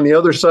was on the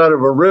other side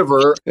of a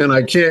river and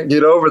I can't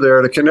get over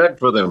there to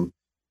connect with him.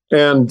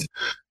 And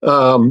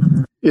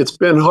it's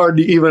been hard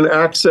to even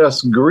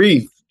access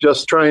grief,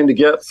 just trying to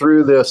get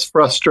through this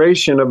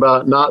frustration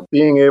about not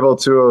being able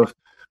to have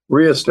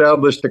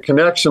reestablished a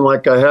connection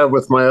like I have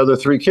with my other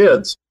 3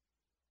 kids.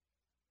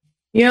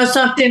 You know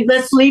something?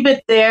 Let's leave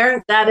it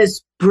there. That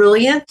is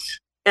brilliant.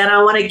 And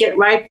I want to get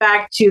right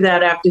back to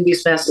that after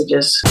these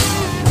messages.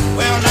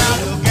 Well,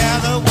 now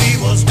together we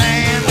will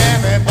stand,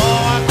 every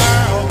boy,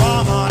 girl,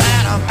 woman,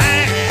 and a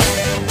man.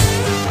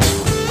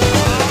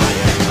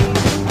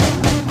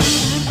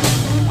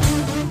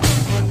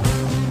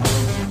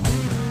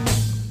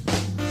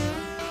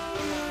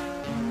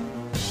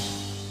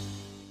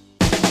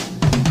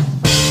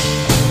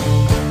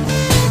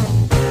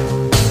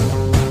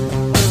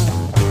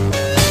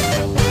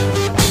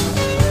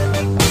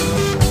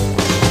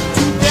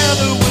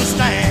 Together we'll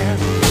stand,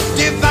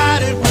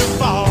 divided we'll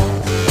fall.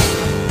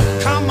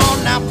 Come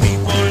on now,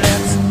 people,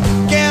 let's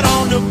get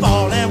on the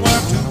ball and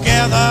work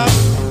together.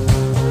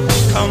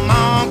 Come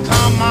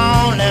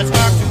on, let's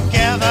work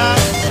together.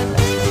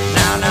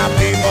 Now,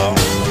 people,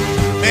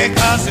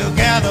 because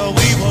together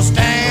we will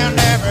stand,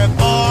 every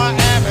boy,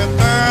 every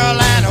girl,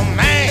 and a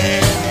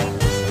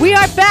man. We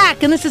are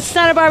back, and this is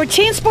Santa Barbara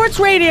Teen Sports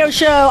Radio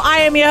Show. I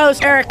am your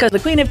host, Erica, the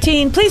Queen of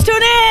Teen. Please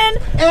tune in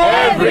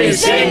Every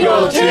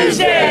single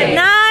Tuesday.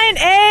 9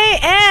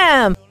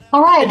 a.m.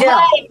 All right.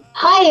 Adele.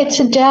 Hi, it's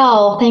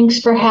Adele.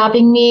 Thanks for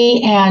having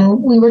me.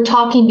 And we were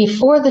talking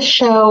before the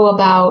show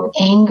about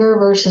anger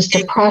versus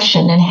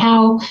depression and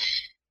how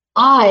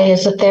I,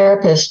 as a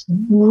therapist,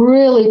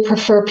 really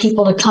prefer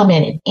people to come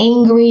in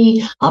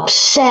angry,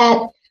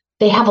 upset.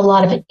 They have a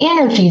lot of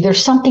energy.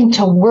 There's something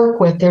to work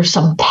with. There's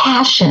some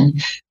passion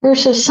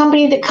versus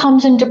somebody that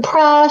comes in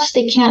depressed.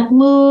 They can't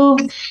move.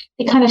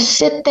 They kind of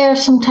sit there.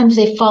 Sometimes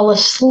they fall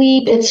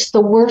asleep. It's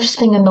the worst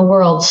thing in the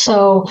world.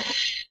 So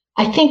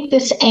I think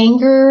this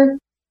anger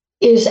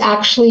is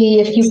actually,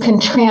 if you can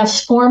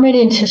transform it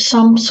into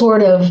some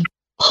sort of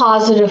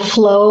positive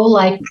flow,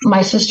 like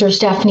my sister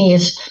Stephanie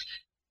has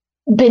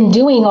been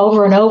doing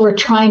over and over,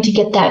 trying to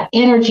get that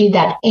energy,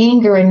 that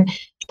anger, and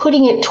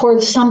putting it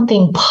towards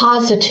something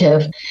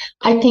positive.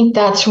 I think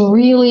that's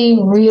really,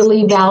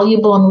 really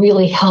valuable and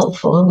really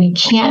helpful. And we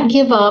can't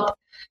give up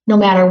no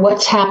matter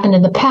what's happened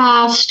in the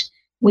past.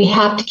 We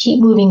have to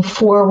keep moving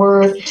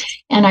forward.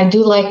 And I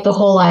do like the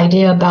whole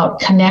idea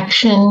about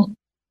connection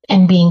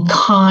and being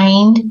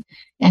kind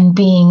and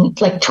being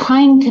like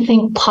trying to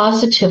think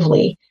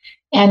positively.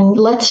 And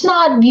let's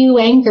not view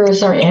anger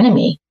as our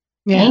enemy.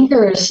 Yeah.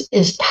 Anger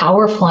is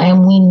powerful,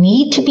 and we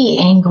need to be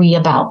angry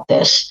about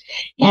this.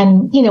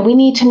 And, you know, we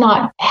need to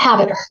not have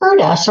it hurt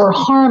us or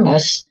harm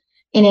us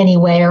in any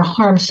way or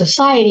harm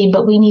society,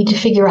 but we need to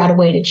figure out a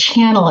way to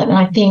channel it. And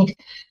I think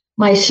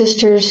my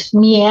sister's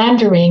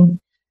meandering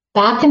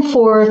back and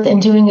forth and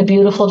doing a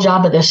beautiful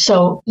job of this.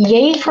 So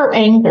yay for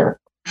anger.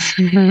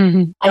 I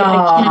can't,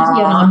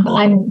 you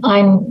know,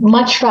 I'm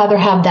much rather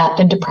have that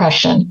than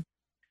depression.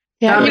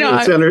 Yeah,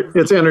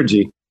 it's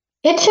energy.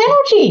 It's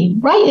energy,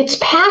 right? It's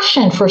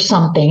passion for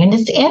something, and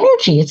it's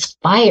energy. It's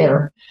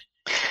fire.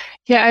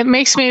 Yeah, it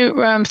makes me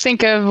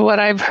think of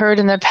what I've heard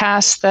in the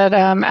past, that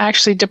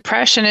actually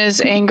depression is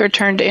anger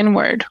turned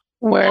inward,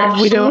 where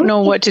Absolutely. We don't know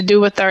what to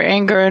do with our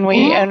anger, and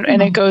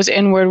and it goes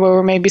inward, where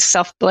we're maybe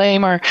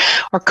self-blame or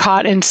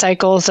caught in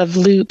cycles of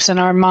loops in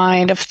our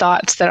mind of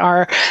thoughts that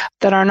are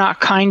not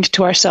kind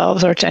to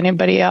ourselves or to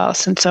anybody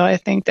else. And so I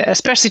think that,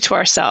 especially to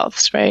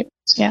ourselves, right?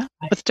 Yeah,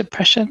 with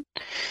depression.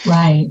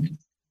 Right.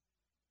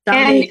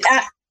 And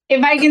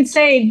if I can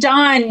say,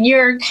 Dawn,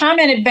 your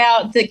comment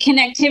about the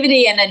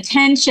connectivity and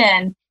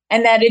attention,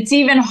 and that it's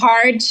even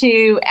hard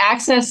to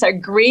access our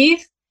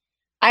grief,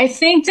 I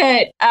think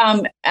that,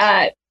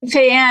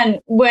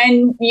 Fayanne,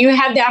 when you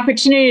have the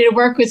opportunity to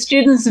work with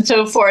students and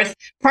so forth,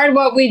 part of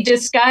what we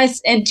discuss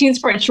in Teen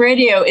Sports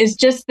Radio is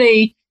just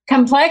the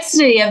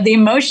complexity of the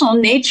emotional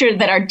nature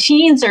that our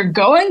teens are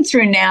going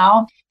through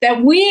now,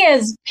 that we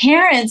as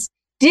parents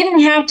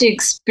didn't have to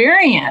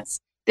experience.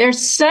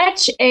 There's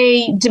such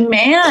a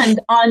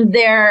demand on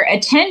their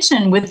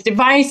attention with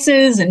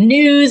devices and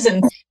news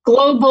and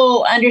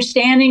global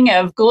understanding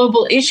of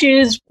global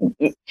issues,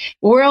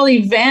 world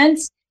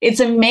events. It's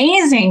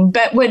amazing.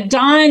 But what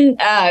Dawn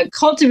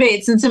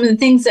cultivates, and some of the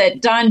things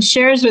that Dawn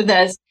shares with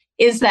us,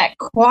 is that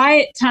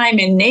quiet time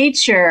in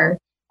nature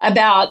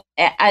about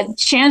a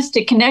chance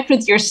to connect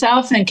with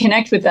yourself and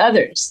connect with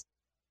others.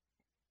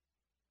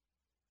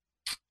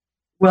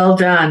 Well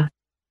done.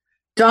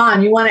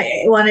 Dawn, you want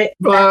to?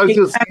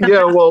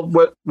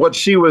 Well, what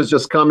she was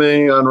just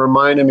coming on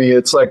reminding me,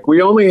 it's like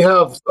we only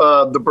have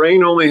the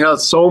brain only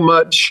has so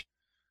much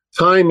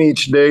time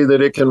each day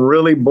that it can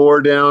really bore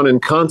down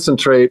and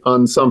concentrate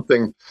on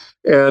something,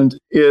 and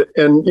you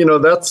know,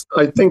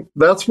 I think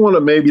that's one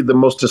of maybe the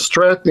most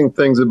distracting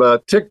things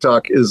about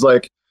TikTok is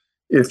like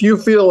if you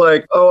feel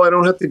like, oh, I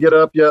don't have to get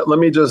up yet, let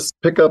me just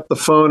pick up the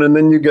phone, and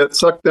then you get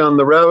sucked down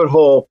the rabbit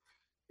hole,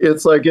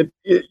 it's like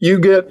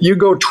you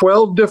go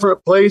 12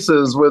 different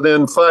places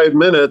within 5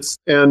 minutes,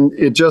 and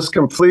it just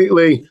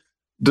completely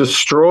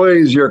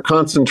destroys your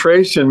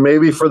concentration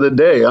maybe for the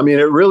day. I mean,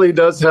 it really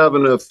does have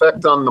an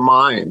effect on the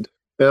mind.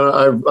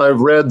 And I've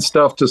read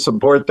stuff to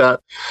support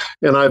that,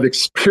 and I've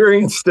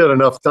experienced it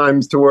enough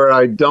times to where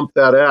I dump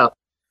that app.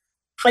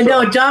 I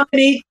know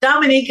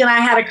Dominique and I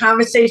had a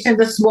conversation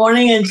this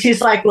morning, and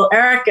she's like, well,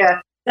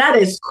 Erica, that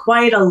is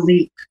quite a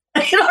leap.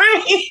 You know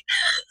what I mean?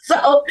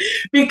 So,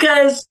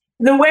 because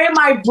the way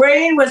my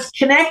brain was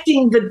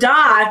connecting the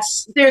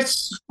dots,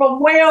 there's from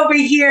way over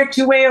here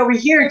to way over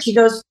here. She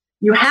goes,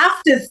 you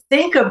have to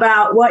think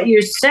about what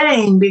you're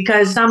saying,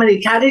 because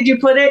Dominique, how did you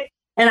put it?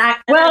 And I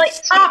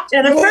stopped.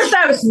 And at first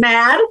I was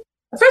mad.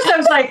 At first I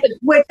was like,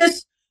 wait,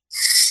 just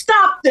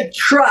stop the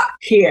truck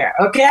here,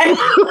 okay?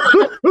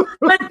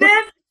 But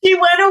then she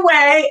went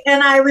away,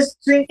 and I was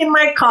drinking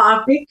my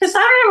coffee because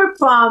I have a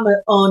problem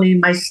with owning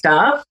my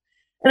stuff.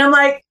 And I'm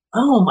like,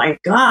 oh my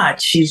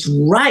God, she's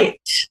right.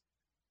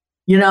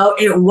 You know,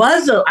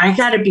 I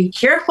got to be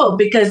careful,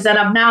 because then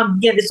I'm now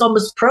getting, it's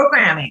almost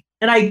programming,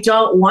 and I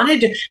don't want to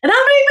do, and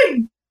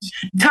I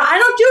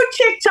don't do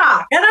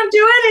TikTok. I don't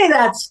do any of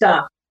that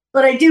stuff,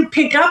 but I do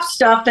pick up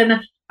stuff,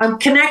 and I'm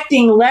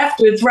connecting left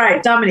with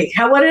right. Dominique,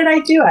 what did I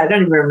do? I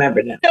don't even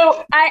remember now.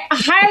 So I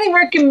highly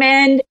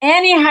recommend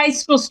any high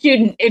school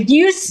student, if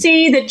you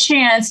see the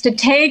chance to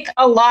take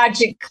a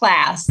logic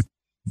class,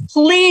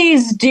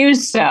 please do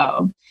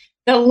so.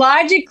 The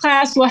logic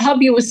class will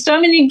help you with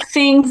so many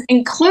things,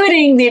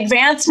 including the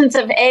advancements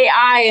of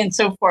AI and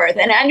so forth,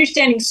 and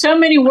understanding so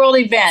many world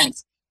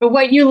events. But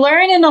what you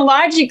learn in the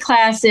logic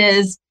class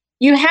is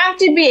you have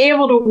to be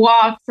able to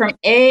walk from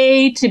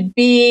A to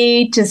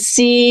B to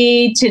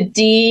C to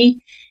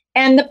D.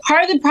 And the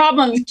part of the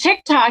problem of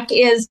TikTok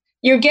is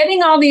you're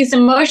getting all these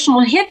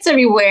emotional hits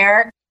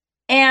everywhere,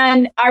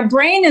 and our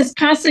brain is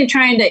constantly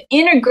trying to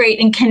integrate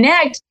and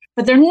connect,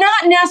 but they're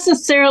not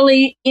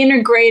necessarily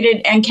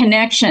integrated and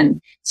connection.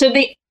 So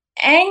the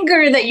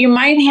anger that you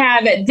might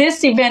have at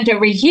this event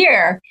over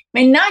here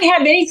may not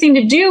have anything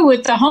to do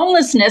with the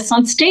homelessness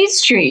on State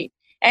Street.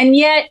 And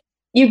yet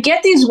you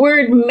get these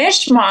word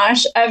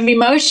mishmash of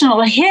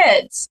emotional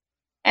hits,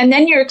 and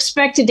then you're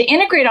expected to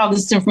integrate all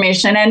this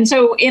information. And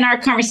so in our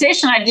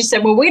conversation, I just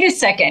said, well, wait a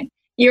second.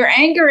 Your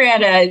anger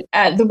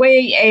at the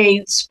way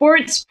a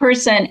sports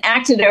person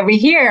acted over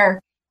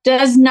here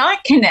does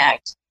not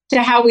connect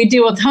to how we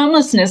deal with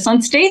homelessness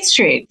on State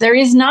Street. There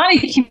is not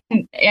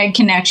a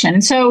connection.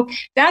 And so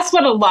that's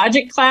what a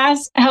logic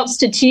class helps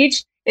to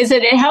teach, is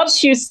that it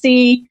helps you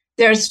see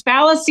there's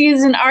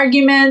fallacies in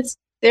arguments.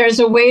 There's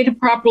a way to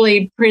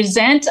properly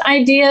present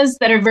ideas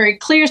that are very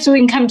clear, so we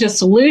can come to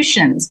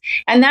solutions.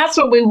 And that's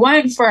what we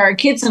want for our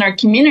kids in our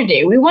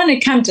community. We want to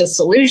come to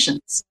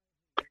solutions.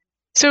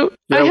 So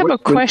I have a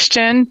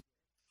question.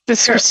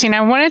 This is Christine.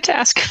 I wanted to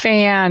ask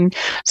Fayanne.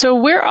 So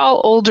we're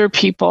all older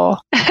people,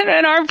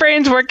 and our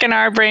brains work in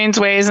our brains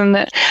ways.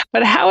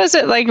 But how is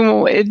it like?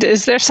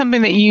 Is there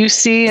something that you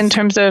see in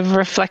terms of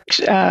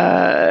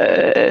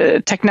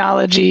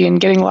technology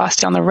and getting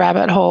lost down the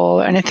rabbit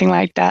hole or anything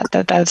like that?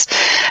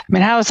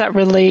 How does that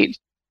relate?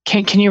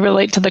 Can you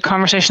relate to the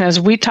conversation as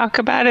we talk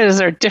about it? Is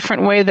there a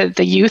different way that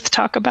the youth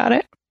talk about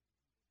it?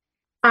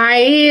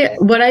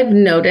 What I've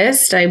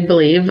noticed, I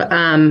believe,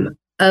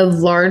 a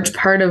large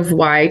part of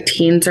why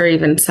teens are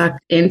even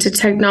sucked into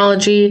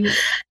technology.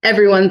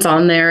 Everyone's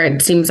on there.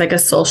 It seems like a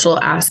social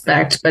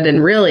aspect, but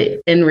in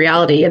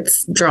reality,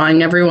 it's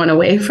drawing everyone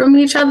away from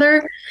each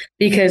other,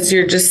 because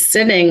you're just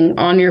sitting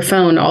on your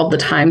phone all the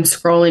time,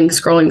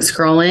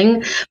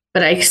 scrolling.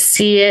 But I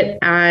see it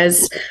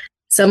as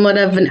somewhat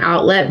of an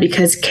outlet,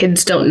 because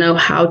kids don't know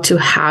how to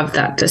have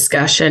that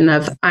discussion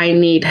of, I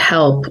need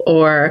help,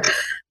 or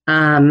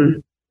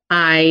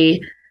I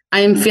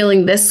am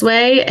feeling this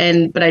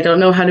way, but I don't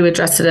know how to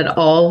address it at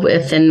all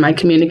within my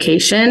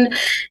communication.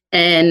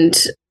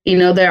 And,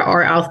 there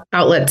are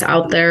outlets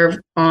out there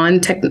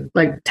on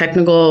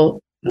technological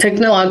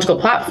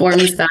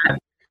platforms that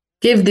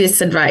give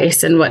this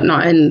advice and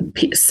whatnot. And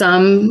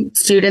some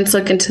students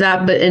look into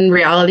that, but in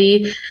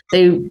reality,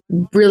 they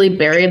really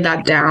buried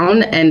that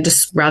down and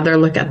just rather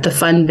look at the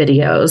fun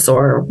videos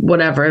or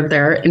whatever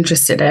they're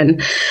interested in.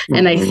 Mm-hmm.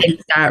 And I think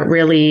that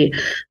really,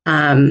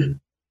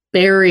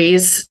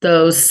 buries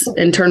those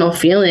internal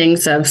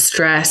feelings of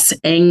stress,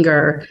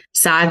 anger,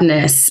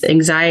 sadness,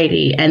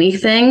 anxiety,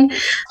 anything.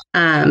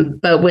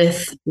 But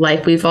with,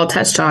 like we've all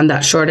touched on,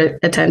 that short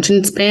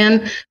attention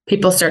span,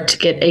 people start to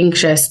get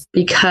anxious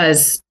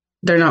because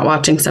they're not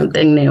watching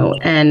something new.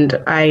 And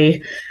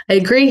I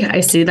agree. I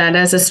see that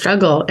as a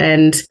struggle.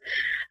 And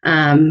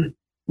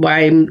why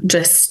I'm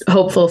just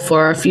hopeful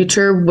for our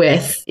future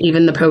with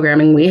even the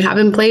programming we have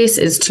in place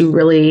is to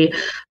really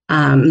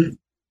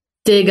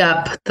dig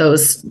up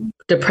those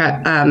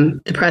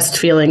depressed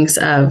feelings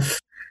of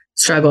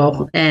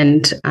struggle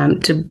and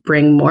to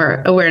bring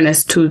more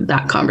awareness to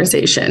that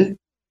conversation.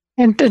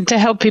 And to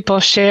help people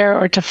share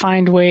or to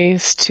find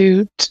ways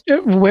to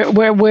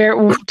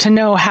where to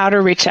know how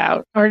to reach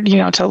out or,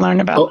 to learn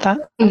about that.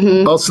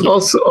 Mm-hmm.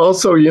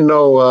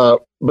 Also,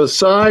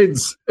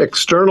 besides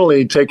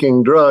externally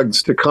taking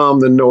drugs to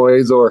calm the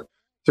noise or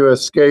to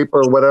escape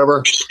or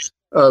whatever,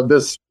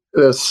 this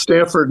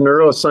Stanford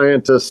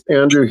neuroscientist,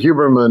 Andrew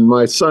Huberman,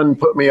 my son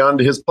put me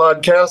onto his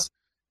podcast.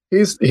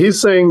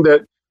 He's saying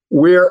that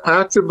we're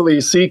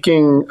actively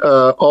seeking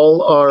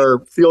all our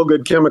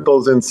feel-good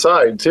chemicals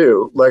inside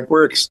too. Like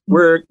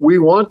we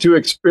want to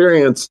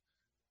experience,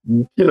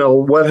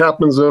 what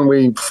happens when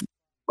we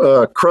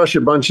crush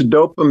a bunch of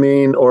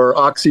dopamine or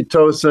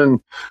oxytocin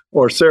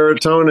or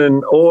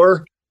serotonin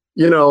or,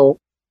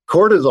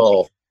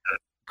 cortisol.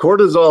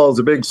 Cortisol is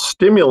a big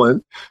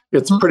stimulant.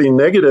 It's pretty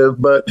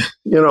negative, but,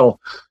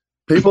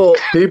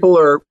 people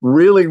are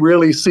really,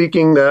 really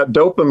seeking that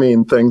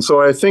dopamine thing.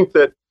 So I think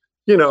that,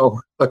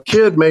 a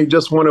kid may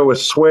just want to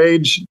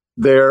assuage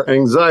their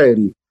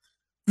anxiety.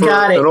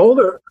 Got it.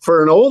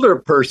 For an older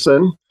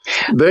person,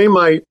 they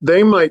might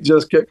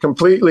just get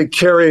completely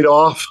carried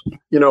off,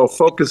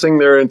 focusing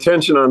their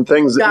attention on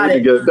things that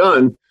need to get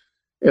done,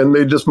 and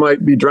they just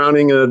might be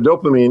drowning in a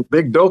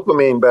big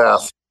dopamine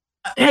bath.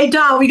 Hey,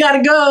 Don, we got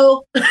to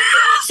go.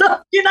 So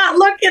you're not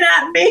looking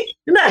at me.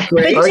 You're not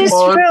great.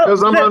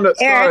 Because I'm on the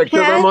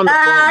phone.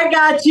 I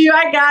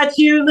got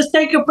you. Let's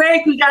take a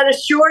break. We got a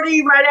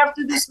shorty right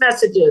after these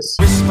messages.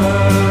 Whisper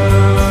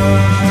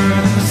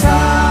the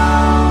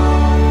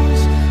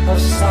sounds of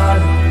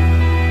silence.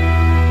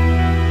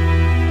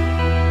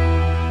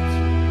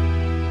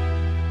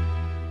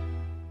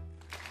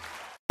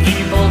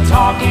 People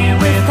talking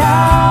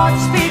without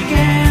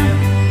speaking.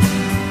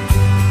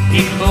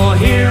 People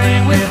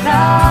hearing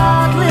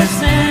without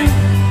listening.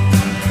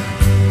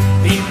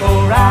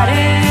 People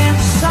writing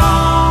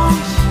songs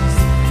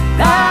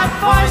that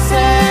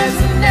voices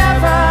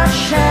never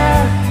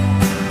share.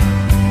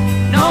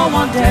 No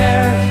one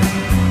dare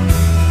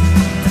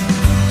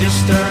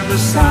disturb the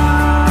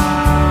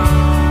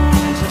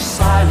sounds of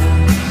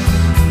silence.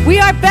 We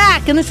are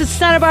back, and this is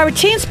Santa Barbara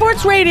Teen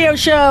Sports Radio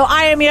Show.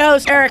 I am your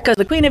host, Erica,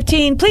 the Queen of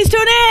Teen. Please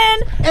tune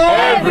in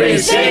every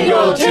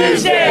single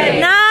Tuesday,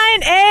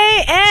 9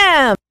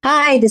 a.m.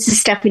 Hi, this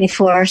is Stephanie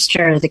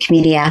Forrester, the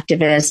community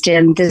activist,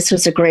 and this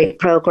was a great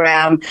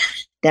program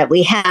that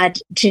we had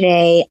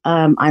today.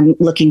 I'm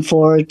looking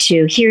forward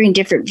to hearing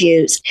different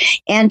views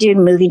and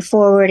moving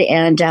forward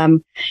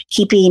and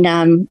keeping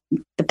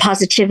the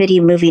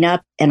positivity moving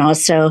up and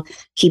also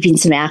keeping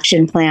some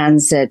action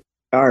plans that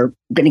are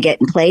going to get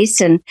in place.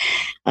 And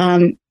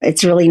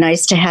it's really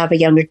nice to have a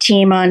younger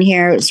team on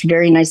here. It was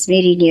very nice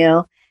meeting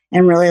you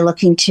and really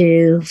looking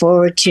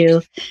forward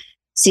to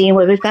seeing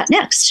what we've got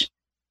next.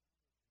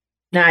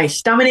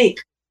 Nice. Dominique.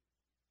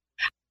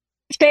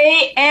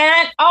 Faye,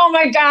 and oh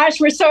my gosh,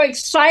 we're so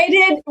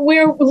excited.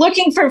 We're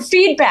looking for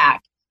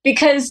feedback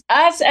because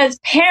us as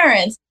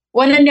parents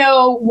want to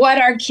know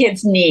what our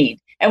kids need.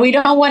 And we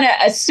don't want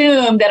to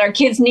assume that our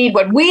kids need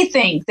what we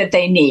think that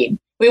they need.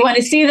 We want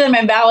to see them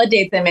and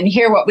validate them and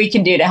hear what we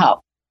can do to help.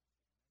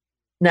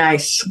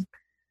 Nice.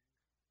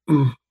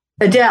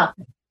 Adele.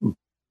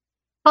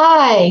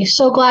 Hi,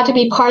 so glad to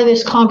be part of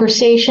this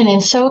conversation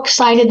and so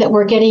excited that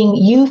we're getting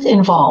youth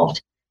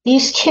involved.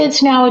 These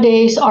kids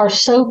nowadays are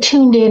so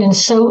tuned in and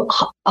so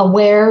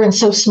aware and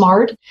so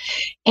smart,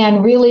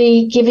 and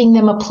really giving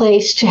them a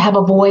place to have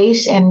a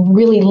voice and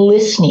really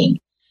listening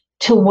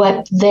to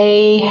what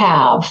they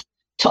have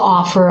to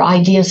offer,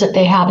 ideas that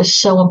they have is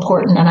so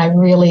important. And I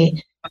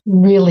really,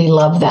 really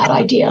love that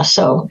idea.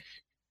 So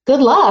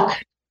good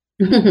luck.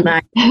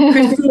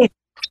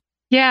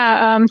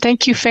 Yeah,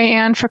 thank you, Faye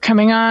Ann, for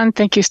coming on.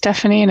 Thank you,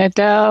 Stephanie and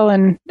Adele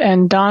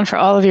and Dawn for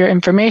all of your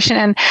information.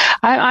 And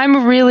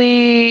I'm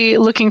really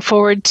looking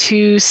forward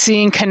to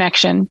seeing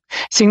connection,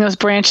 seeing those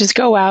branches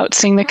go out,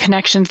 seeing the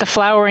connections, the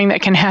flowering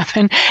that can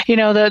happen,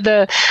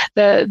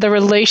 the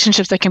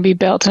relationships that can be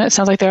built. And it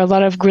sounds like there are a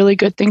lot of really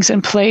good things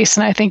in place.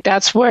 And I think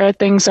that's where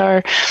things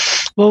are.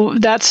 Well,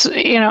 that's,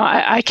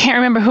 I can't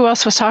remember who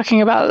else was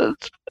talking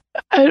about.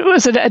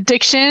 Was it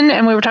addiction?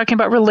 And we were talking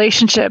about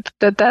relationship,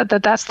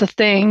 that's the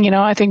thing.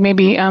 I think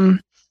maybe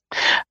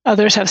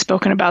others have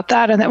spoken about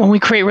that. And that when we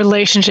create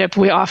relationship,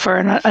 we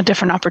offer a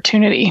different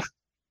opportunity.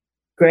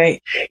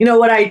 Great.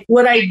 What I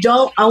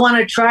want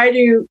to try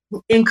to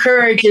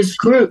encourage is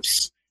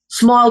groups,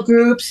 small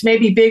groups,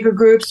 maybe bigger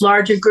groups,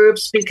 larger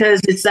groups, because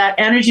it's that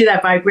energy,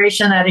 that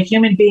vibration that a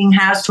human being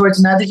has towards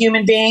another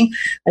human being.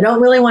 I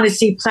don't really want to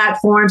see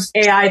platforms,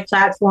 AI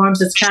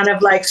platforms. It's kind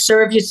of like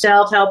serve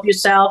yourself, help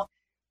yourself.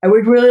 I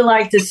would really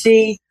like to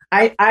see,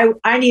 I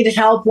needed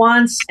help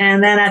once,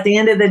 and then at the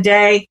end of the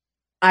day,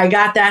 I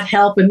got that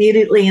help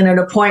immediately in an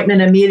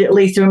appointment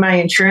immediately through my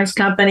insurance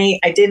company.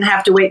 I didn't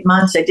have to wait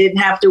months. I didn't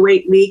have to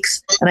wait weeks.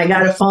 And I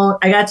got a phone.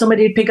 I got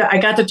somebody to pick up. I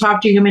got to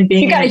talk to a human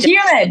being. You got a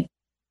human.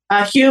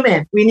 A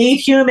human. We need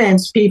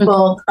humans,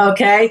 people.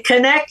 Okay.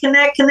 Connect.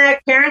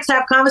 Parents,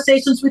 have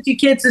conversations with your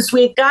kids this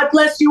week. God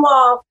bless you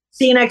all.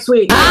 See you next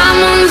week.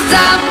 I'm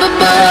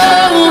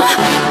unstoppable.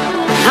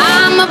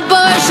 I'm a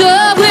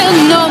pusher with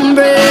no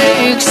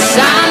brakes.